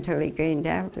lane until he gained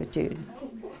altitude.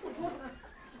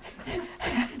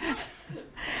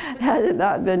 Had it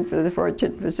not been for the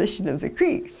fortunate position of the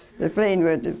creek, the plane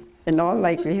would have, in all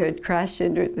likelihood, crashed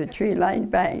into the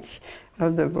tree-lined bank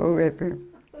of the Bow River.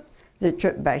 The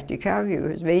trip back to Calgary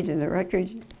was made in a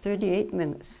record 38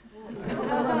 minutes.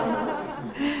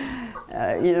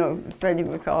 You know, Freddie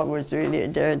McCall was really a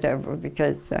daredevil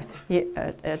because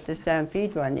at the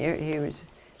Stampede one year, he was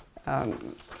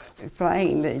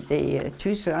flying the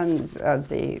 2 sons of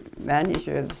the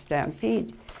manager of the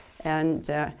Stampede, and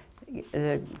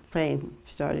the plane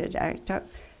started to act up.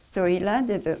 So he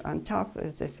landed on top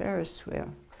of the Ferris wheel.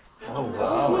 Oh,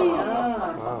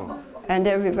 wow. Wow. And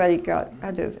everybody got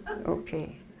out of it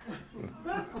okay.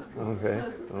 Okay,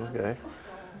 okay.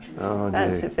 Oh,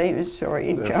 That's a famous story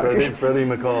in Calgary. Freddie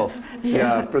McCall.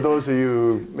 Yeah, for those of you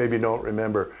who maybe don't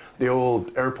remember, the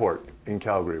old airport in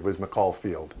Calgary was McCall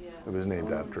Field. It was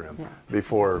named after him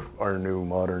before our new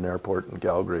modern airport in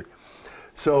Calgary.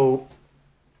 So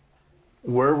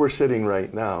where we're sitting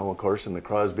right now, of course, in the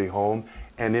Crosby home,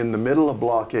 and in the middle of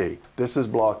Block A, this is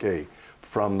Block A.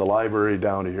 From the library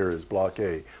down to here is Block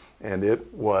A. And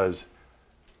it was,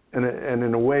 and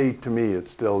in a way, to me, it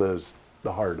still is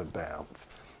the heart of Banff.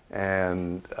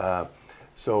 And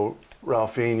so,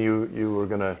 Ralphine, you were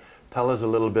going to tell us a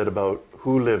little bit about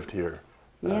who lived here.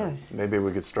 Yes. Maybe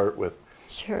we could start with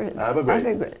Sure.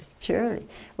 Abigail. Surely.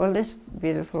 Well, this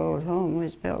beautiful old home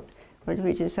was built, what did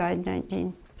we decide,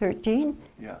 1913?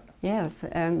 Yeah. Yes,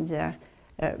 and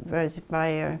it was by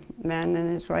a man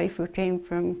and his wife who came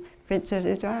from Prince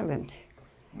Edward Island.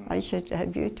 I should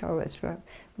have you tell us,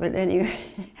 but anyway,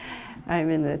 I'm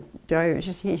in the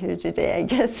driver's seat here today, I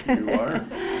guess. You are.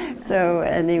 So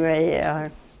anyway,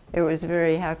 it was a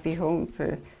very happy home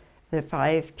for the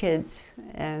 5 kids,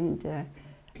 and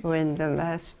when the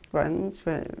last ones,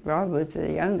 Rob was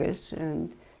the youngest,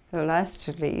 and the last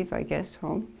to leave, I guess,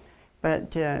 home,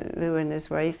 but Lou and his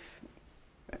wife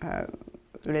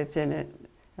lived in it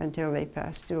until they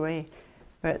passed away.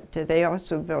 But they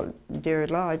also built Deer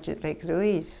Lodge at Lake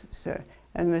Louise, so,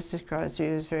 and Mrs. Crosby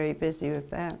was very busy with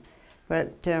that.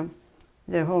 But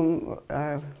the home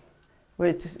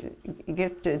was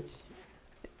gifted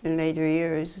in later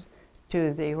years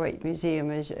to the White Museum,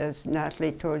 as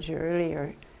Natalie told you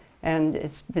earlier, and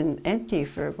it's been empty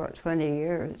for about 20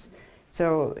 years.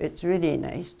 So it's really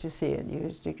nice to see it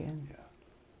used again. Yeah.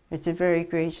 It's a very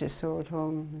gracious old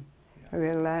home, Yeah. a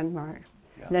real landmark.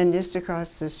 Yeah. Then just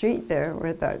across the street there,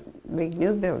 where that big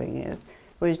new building is,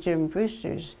 was Jim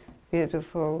Brewster's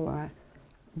beautiful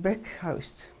brick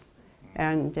house.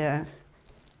 And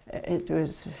it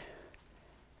was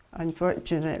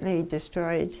unfortunately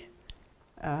destroyed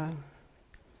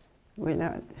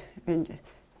without.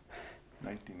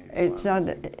 It's not,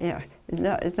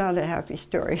 it's not a happy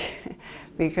story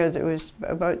because it was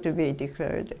about to be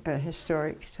declared a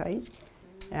historic site,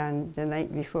 and the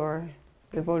night before,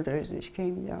 the bulldozers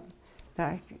came down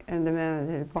back, and the man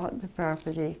that had bought the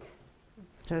property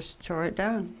just tore it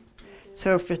down.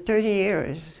 So for 30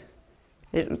 years,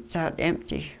 it sat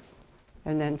empty,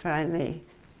 and then finally,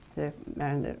 the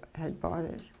man that had bought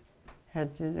it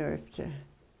had the nerve to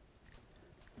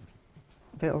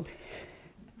build.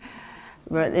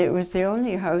 But it was the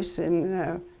only house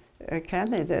in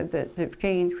Canada that the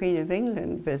King and Queen of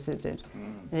England visited.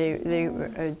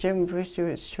 Jim Brewster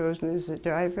was chosen as the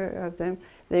driver of them.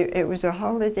 It was a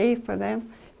holiday for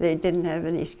them. They didn't have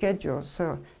any schedule,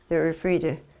 so they were free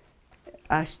to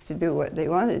ask to do what they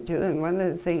wanted to. And one of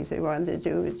the things they wanted to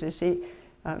do was to see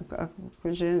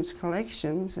Cousin's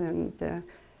collections, and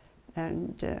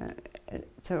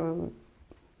so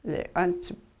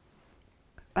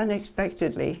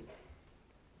unexpectedly,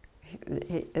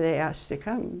 they asked to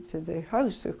come to the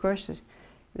house. Of course,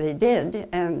 they did,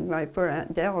 and my poor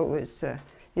Aunt Dell was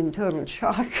in total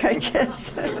shock, I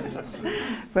guess.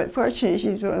 But fortunately,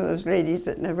 she's one of those ladies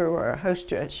that never wore a house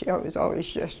dress. She was always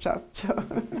dressed up, so.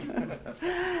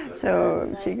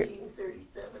 So she.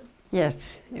 1937.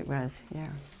 Yes, it was. Yeah,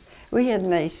 we had a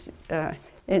nice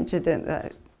incident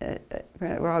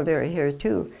while they were here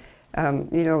too. You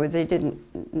know, they didn't,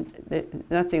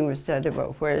 nothing was said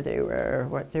about where they were or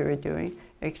what they were doing,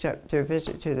 except their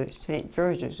visit to the St.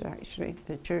 George's, actually,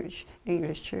 the church,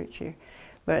 English church here.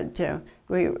 But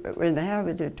we were in the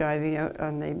habit of driving out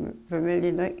on the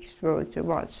Vermilion Lakes Road to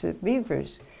watch the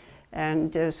beavers.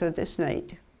 And so this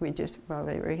night, while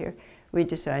they were here, we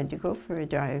decided to go for a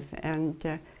drive.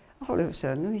 And all of a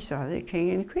sudden, we saw the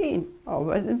King and Queen all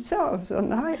by themselves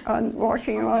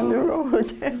walking along the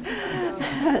road.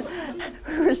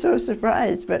 We were so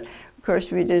surprised, but of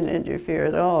course we didn't interfere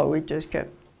at all. We just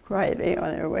kept quietly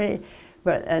on our way.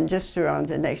 And just around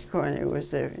the next corner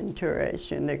was their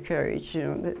entourage and their carriage, you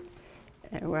know,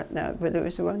 and whatnot. But it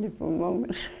was a wonderful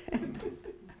moment.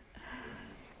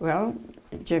 Well,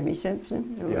 Jimmy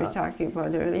Simpson, who we were talking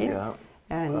about earlier. Yeah.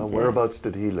 And Whereabouts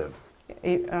did he live?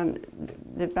 On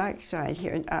the backside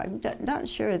here. I'm not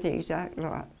sure the exact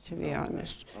lot, to be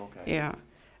honest. Okay. Yeah.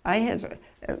 I had,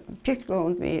 Chic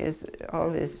loaned me all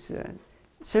his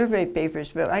survey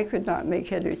papers, but I could not make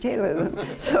head or tail of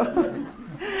them.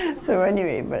 So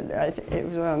anyway, but it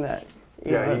was on that.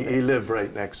 Yeah, he lived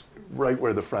right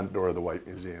where the front door of the White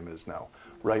Museum is now,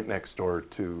 right next door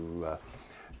to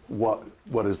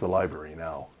what is the library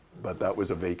now. But that was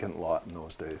a vacant lot in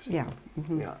those days. Yeah.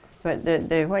 Mm-hmm. Yeah. But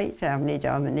the White family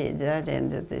dominated that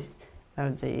end of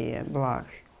the block,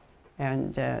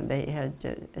 and they had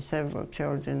several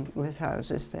children with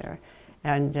houses there.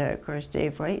 And of course,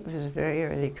 Dave White was a very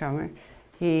early comer.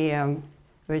 He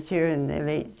was here in the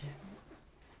late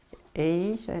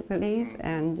 80s, I believe,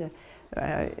 and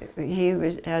he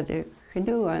had a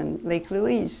canoe on Lake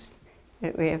Louise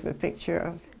that we have a picture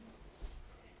of.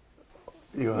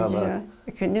 You have a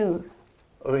canoe.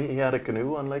 Oh, he had a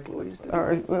canoe on Lake Louise?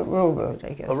 Or a rowboat,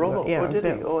 I guess. A rowboat? Yeah, did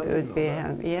he? Oh, I it would didn't be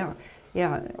know that.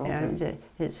 yeah. Okay. And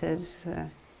it says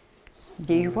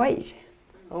D. White.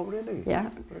 Oh, really? Yeah,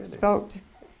 Really? spelled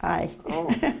I. Oh,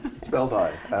 spelled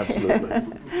I, absolutely.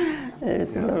 There's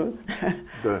the little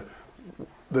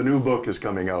The new book is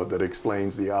coming out that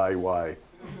explains the I-Y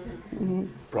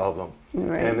problem.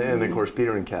 Right. And of course,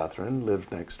 Peter and Catherine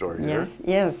lived next door here.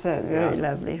 Yes, a very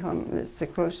lovely home. It's the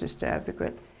closest to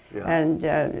Aberquit. Yeah.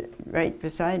 And right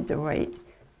beside the White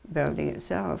building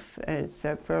itself, it's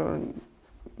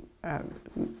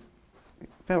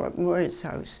Philip Moore's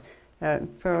house.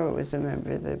 Pearl was a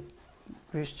member of the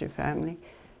Brewster family,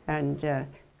 and a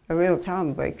real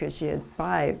tomboy because she had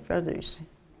 5 brothers.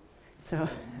 So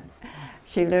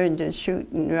she learned to shoot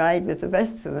and ride with the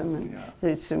best of them. And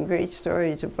there's some great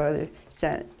stories about her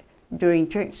doing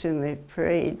tricks in the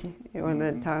parade, one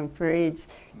of the town parades,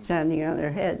 standing on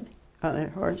her head on a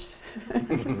horse.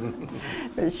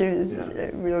 But she was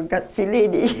a real gutsy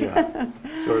lady. Yeah.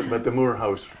 So, but the Moore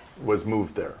house was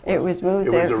moved there. It was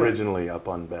moved there. It was originally up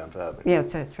on Banff Avenue.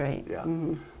 Yes, that's right. Yeah.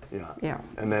 Yeah. Yeah.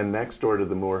 And then next door to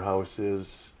the Moore house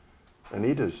is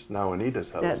Anita's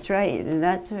house. That's right, and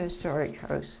that's a historic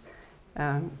house.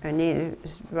 Anita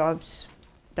is Rob's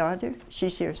daughter.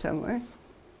 She's here somewhere.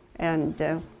 And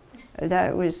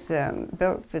that was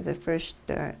built for the first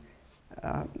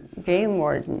game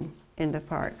warden in the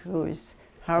park, who was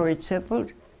Howard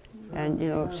Sibbald, and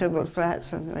Sibbald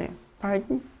Flats on the way.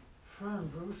 Pardon? Fern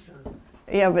Brewster.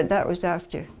 Yeah, but that was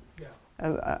after.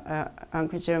 Yeah.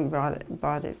 Uncle Jim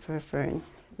bought it for Fern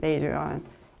later on.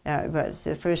 But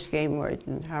the first game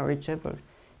warden, Howard Sibbald,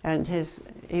 and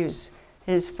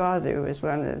his father was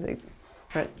one of the,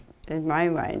 but in my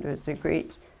mind, was the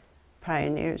great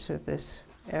pioneers of this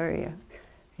area.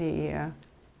 He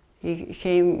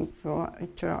came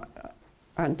to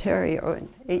Ontario in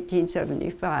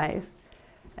 1875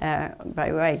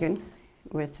 by wagon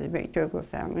with the McDougall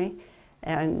family,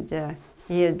 and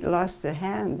he had lost a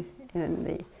hand in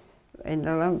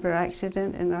the lumber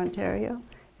accident in Ontario,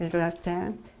 his left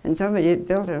hand, and somebody had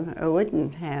built him a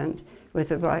wooden hand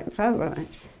with a black glove on it.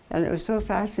 And it was so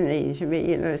fascinating to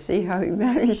me, to see how he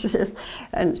managed this.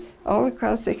 And all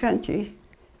across the country,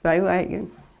 by wagon,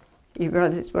 he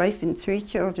brought his wife and 3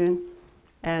 children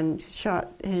and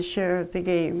shot his share of the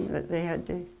game that they had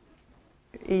to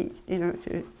eat,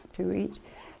 to eat.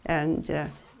 And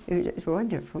he was a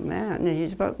wonderful man, and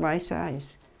he's about my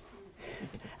size.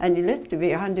 And he lived to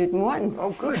be 101.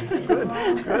 Oh, good.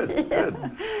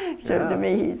 So to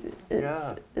me,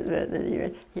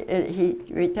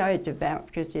 he retired to Banff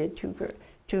because he had two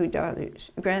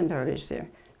granddaughters there.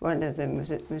 One of them was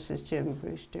Mrs. Jim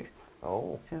Brewster.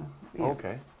 Oh, so,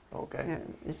 okay. Yeah,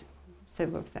 the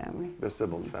Sibbald family. The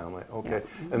Sibbald family, okay.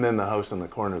 Yeah. And then the house in the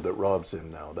corner that Rob's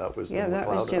in now, that was that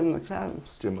was Jim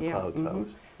McLeod's. Jim McLeod's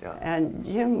house, yeah. And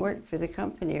Jim worked for the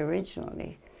company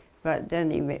originally, but then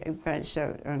he branched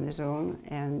out on his own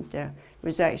and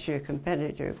was actually a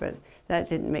competitor, but that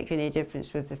didn't make any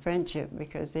difference with the friendship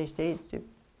because they stayed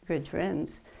good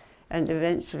friends. And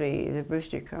eventually the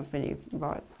Brewster Company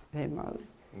bought him out.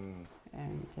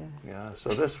 And, yeah,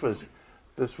 so this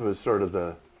was sort of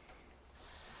the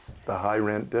high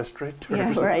rent district?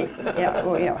 Yeah, right. Yeah,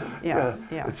 oh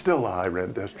yeah. It's still the high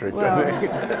rent district, well, I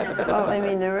think. Well, I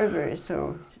mean, the river is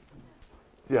so...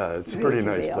 Yeah, it's a pretty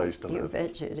nice place to live. You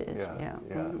betcha it is,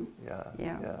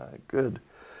 yeah.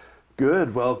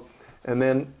 Good. Well, and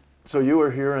then, so you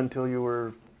were here until you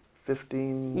were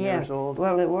 15 years old?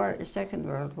 Well, the Second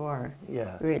World War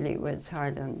really was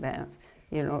hard on Banff.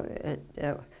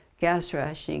 Gas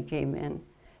rationing came in,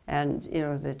 and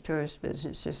the tourist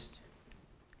business just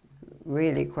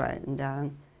really quietened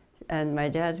down. And my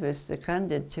dad was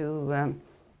seconded to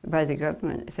by the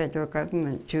government, federal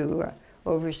government, to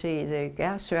oversee the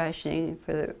gas rationing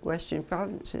for the western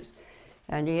provinces,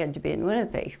 and he had to be in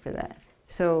Winnipeg for that.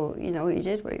 So he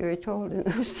did what you were told in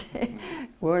those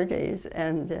war days,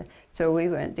 and so we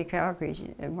went to Calgary.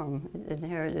 Mom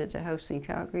inherited a house in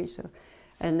Calgary,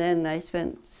 and then I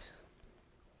spent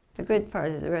a good part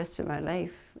of the rest of my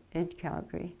life in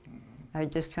Calgary. I was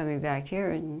just coming back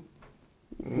here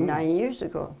 9 years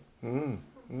ago.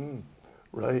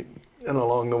 Right. And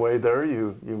along the way there,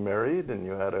 you married and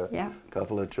you had a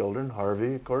couple of children.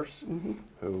 Harvey, of course,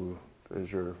 who is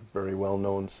your very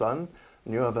well-known son.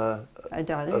 And you have a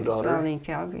daughter. A daughter in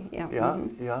Calgary. Yeah.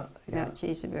 Yeah.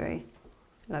 She's a very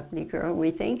lovely girl.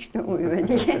 We think, don't we? When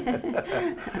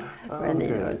they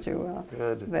know too well.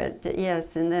 Good. But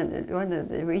yes, and then one of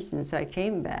the reasons I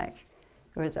came back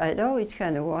was I'd always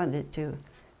kind of wanted to,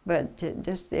 but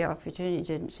just the opportunity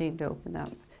didn't seem to open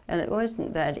up. And it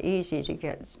wasn't that easy to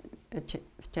get a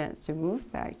chance to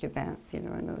move back to Banff, in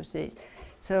those days.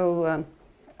 So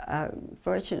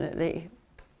fortunately,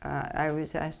 I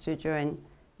was asked to join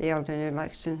the Elder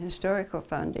Luxton Historical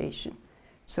Foundation.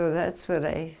 So that's what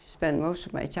I spend most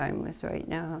of my time with right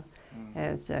now.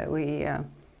 As we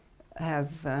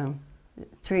have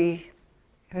 3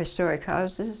 historic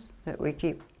houses that we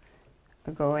keep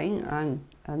going on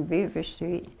Beaver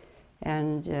Street,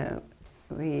 and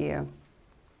we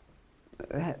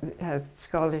have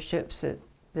scholarships at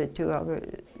the 2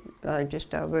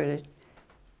 largest Alberta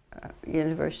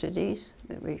universities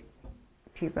that we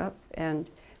keep up, and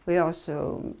we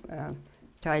also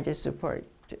try to support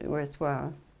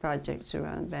worthwhile projects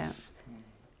around Banff.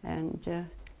 And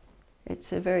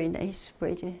it's a very nice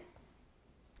way to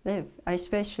live. I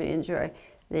especially enjoy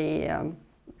the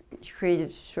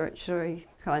creative short story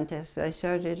contest I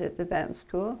started at the Banff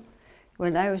School,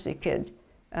 when I was a kid,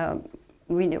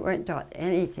 we weren't taught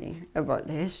anything about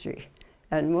the history.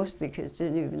 And most of the kids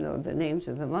didn't even know the names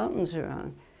of the mountains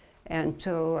around. And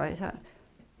so I thought,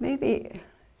 maybe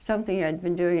something I'd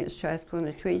been doing at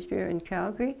Strathcona Tweedsmuir in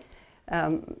Calgary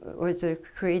was a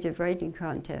creative writing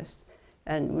contest.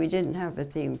 And we didn't have a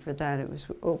theme for that, it was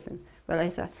open. But I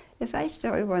thought, if I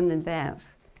started one in Banff,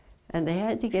 and they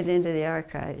had to get into the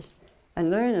archives and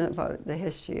learn about the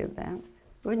history of Banff,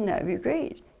 wouldn't that be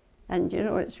great? And you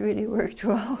know, it's really worked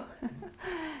well.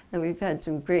 And we've had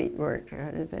some great work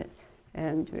out of it.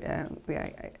 And we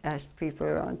asked people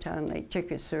around town, like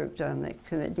Chic served on the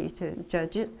committee to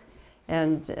judge it.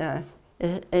 And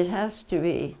it has to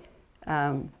be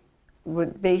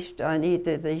based on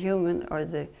either the human or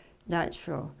the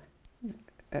natural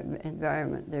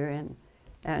environment they're in.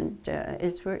 And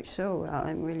it's worked so well,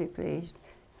 I'm really pleased.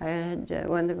 I had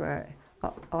one of our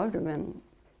aldermen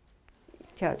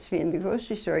catch me in the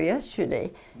grocery store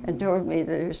yesterday and told me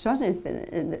that her son had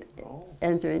been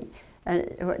entering.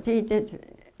 And what he did,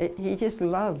 he just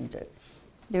loved it,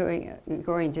 doing it and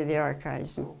going to the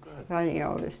archives and finding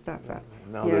all this stuff out.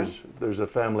 Now there's a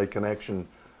family connection,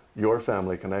 your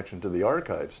family connection to the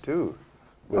archives too.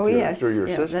 With through your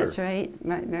sister. That's right,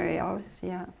 Mary Alice,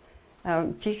 yeah.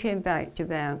 She came back to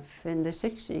Banff in the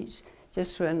 60s,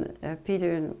 just when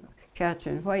Peter and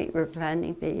Catherine White were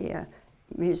planning the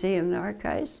museum and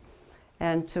archives.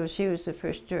 And so she was the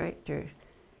first director.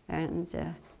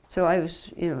 And so I was,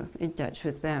 you know, in touch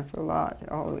with Banff a lot,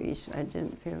 always. I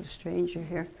didn't feel a stranger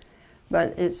here.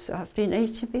 But it's awfully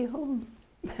nice to be home.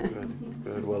 Good,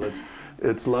 good. Well,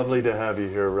 it's lovely to have you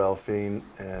here, Ralphine,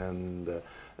 and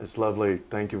it's lovely.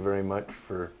 Thank you very much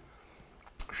for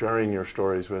sharing your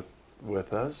stories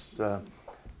with us.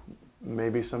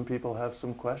 Maybe some people have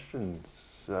some questions.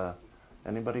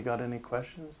 Anybody got any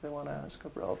questions they want to ask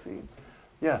of Ralphine?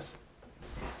 Yes.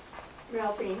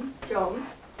 Ralphine, Joan.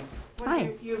 Hi.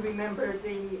 Wonder if you remember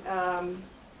the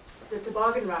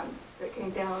toboggan run that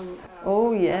came down.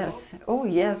 Oh yes,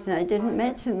 and I didn't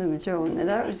mention them, Joan. And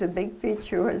that was a big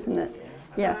feature, wasn't it?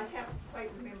 Yeah. I can't quite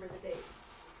remember the date.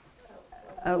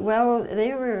 Well,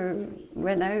 they were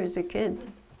when I was a kid.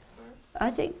 I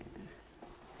think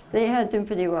they had them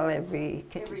pretty well every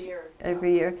year.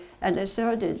 Every year, and it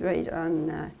started right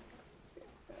on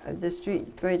the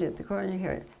street, right at the corner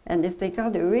here. And if they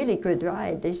got a really good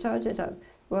ride, they started up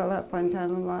up on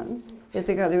Tunnel Mountain. If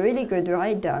they got a really good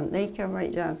ride down, they'd come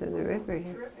right down to the river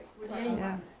here.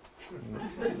 Yeah.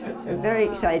 Very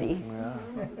exciting.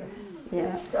 They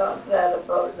Yeah. stopped that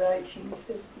about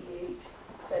 1958,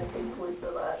 I think was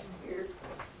the last year.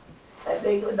 I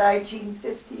think in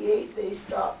 1958 they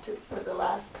stopped it for the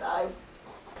last time.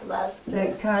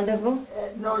 The carnival?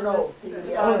 No,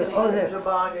 the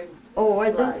toboggan. Oh, was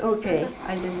it? slide. Okay,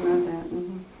 I didn't know that.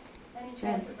 Any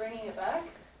chance of bringing it back?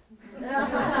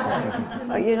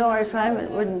 You know, our climate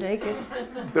wouldn't take it.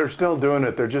 They're still doing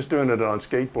it. They're just doing it on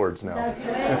skateboards now. That's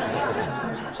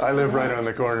right. I live right on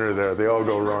the corner there. They all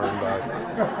go roaring by.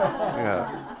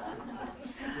 Yeah.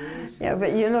 Yeah,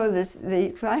 but you know, the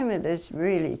climate has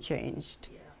really changed.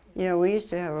 You know, we used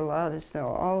to have a lot of snow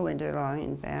all winter long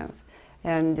in Banff.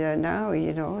 And now,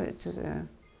 you know, it's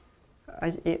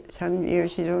some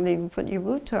years you don't even put your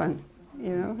boots on. You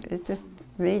know, it's just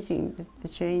amazing the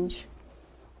change.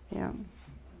 Yeah,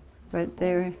 but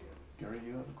they're. Gary,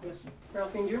 you have a question?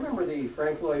 Ralphine, do you remember the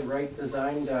Frank Lloyd Wright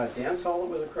designed dance hall that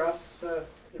was across?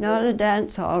 Not a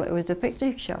dance hall, it was a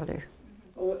picnic shelter.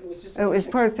 Oh, it was just. It was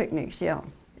for picnics, yeah.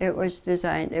 It was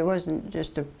designed, it wasn't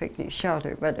just a picnic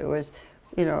shelter, but it was,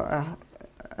 you know,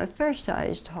 a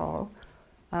fair-sized hall.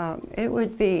 It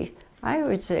would be, I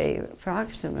would say,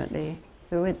 approximately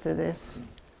the width of this,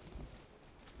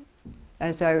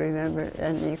 as I remember.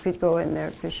 And you could go in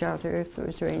there for shelter if it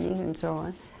was raining and so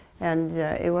on. And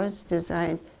it was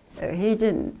designed, he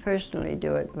didn't personally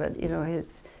do it, but, you know,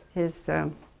 his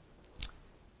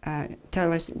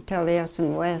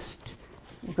Taliesin West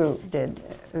group did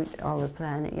all the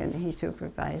planning, and he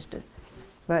supervised it.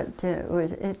 But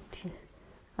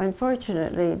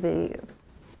unfortunately, the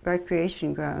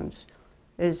recreation grounds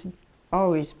has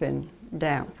always been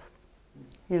damp.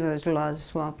 You know, there's a lot of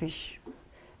swampish.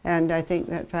 And I think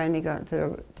that finally got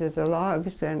to the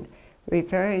logs, and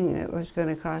repairing it was going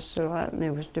to cost a lot, and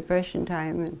it was Depression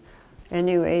time. And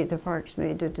anyway, the parks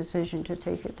made a decision to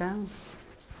take it down.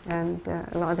 And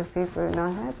a lot of people are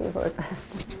not happy about that.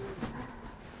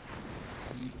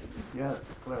 Yes,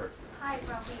 Claire. Hi,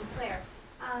 Ralphine, Claire.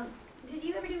 Did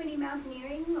you ever do any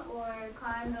mountaineering or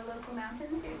climb the local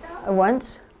mountains yourself?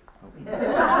 Once? Your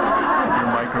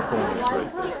microphone is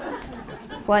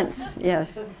right. Once,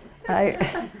 yes. I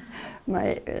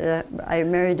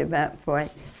married a Banff boy,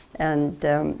 And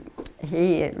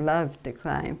he loved to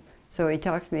climb, so he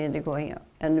talked me into going up.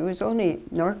 And it was only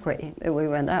Norquay that we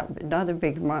went up, not a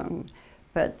big mountain.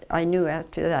 But I knew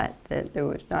after that it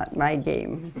was not my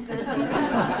game.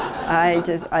 I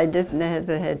didn't have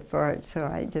the head for it, so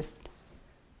I just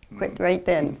quit right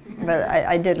then. But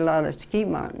I did a lot of ski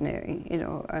mountaineering, you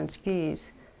know, on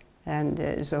skis. And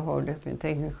it was a whole different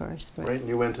thing, of course. But Right, and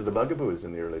you went to the Bugaboos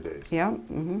in the early days. yeah,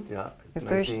 Yeah, the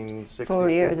first 1966. full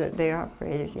year that they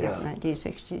operated, yeah, Yeah.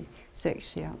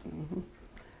 1966, yeah.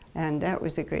 And that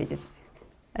was a great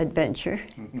adventure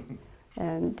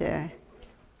and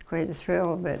quite a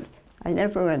thrill, but I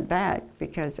never went back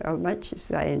because as much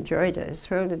as I enjoyed it, I was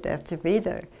thrilled to death to be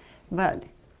there. But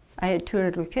I had 2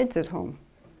 little kids at home,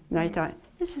 and I thought,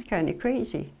 this is kind of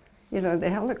crazy. You know,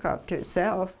 the helicopter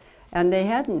itself. And they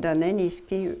hadn't done any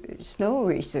snow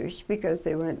research because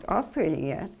they weren't operating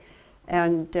yet.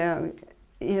 And,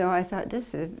 you know, I thought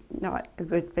this is not a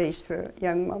good place for a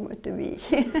young mama to be.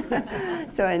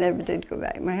 So I never did go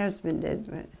back. My husband did,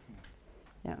 but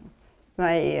yeah.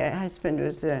 My husband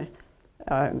was a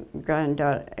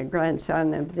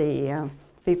grandson of the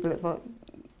people that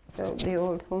built the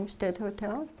old Homestead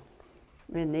Hotel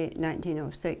in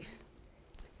 1906.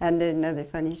 And there's another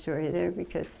funny story there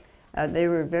because they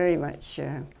were very much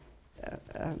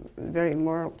very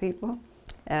moral people,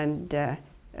 and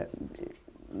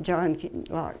John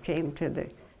Locke came to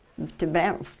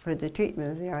Banff for the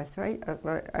treatment of the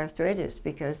arthritis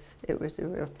because it was a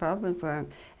real problem for him,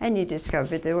 and he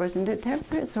discovered there wasn't a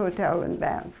temperance hotel in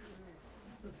Banff.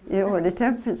 You know what a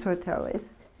temperance hotel is?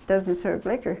 It doesn't serve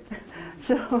liquor.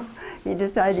 So he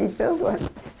decided he'd build one,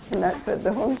 and that's what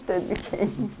the homestead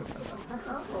became.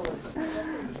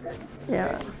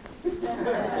 Yeah.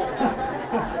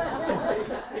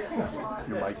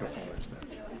 Your microphone is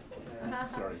there.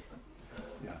 Sorry.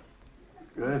 Yeah.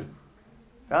 Good.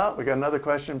 Oh, we got another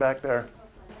question back there.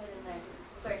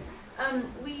 Sorry. Hi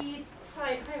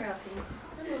Ralphine.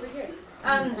 I'm over here.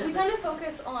 We tend to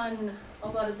focus on a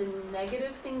lot of the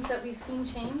negative things that we've seen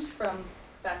change from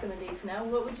back in the day to now.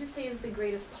 What would you say is the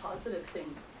greatest positive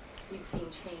thing you've seen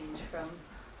change from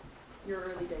your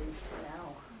early days to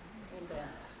now in Banff?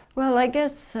 Well, I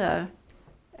guess,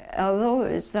 although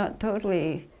it's not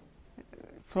totally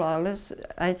flawless,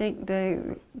 I think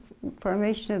the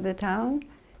formation of the town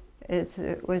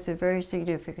was a very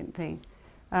significant thing.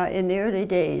 In the early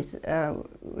days,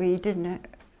 we didn't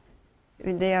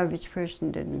the average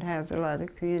person didn't have a lot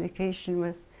of communication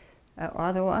with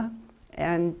Ottawa,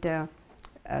 and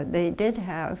they did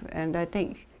have, and I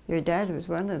think your dad was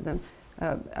one of them,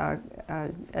 our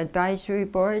advisory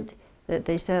board that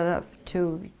they set up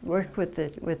to work with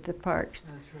the parks.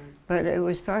 That's right. But it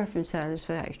was far from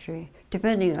satisfactory,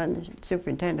 depending on the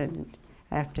superintendent,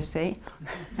 I have to say.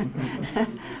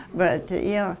 But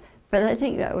yeah, but I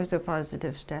think that was a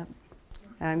positive step.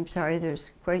 I'm sorry there's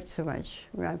quite so much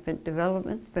rampant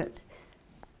development, but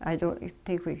I don't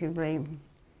think we can blame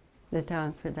the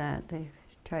town for that. They've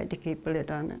tried to keep a lid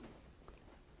on it.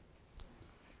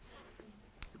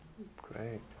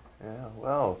 Great. Yeah,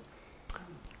 well,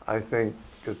 I think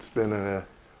it's been a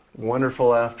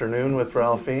wonderful afternoon with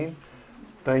Ralphine.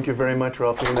 Thank you very much,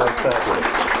 Ralphine. That was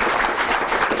fabulous.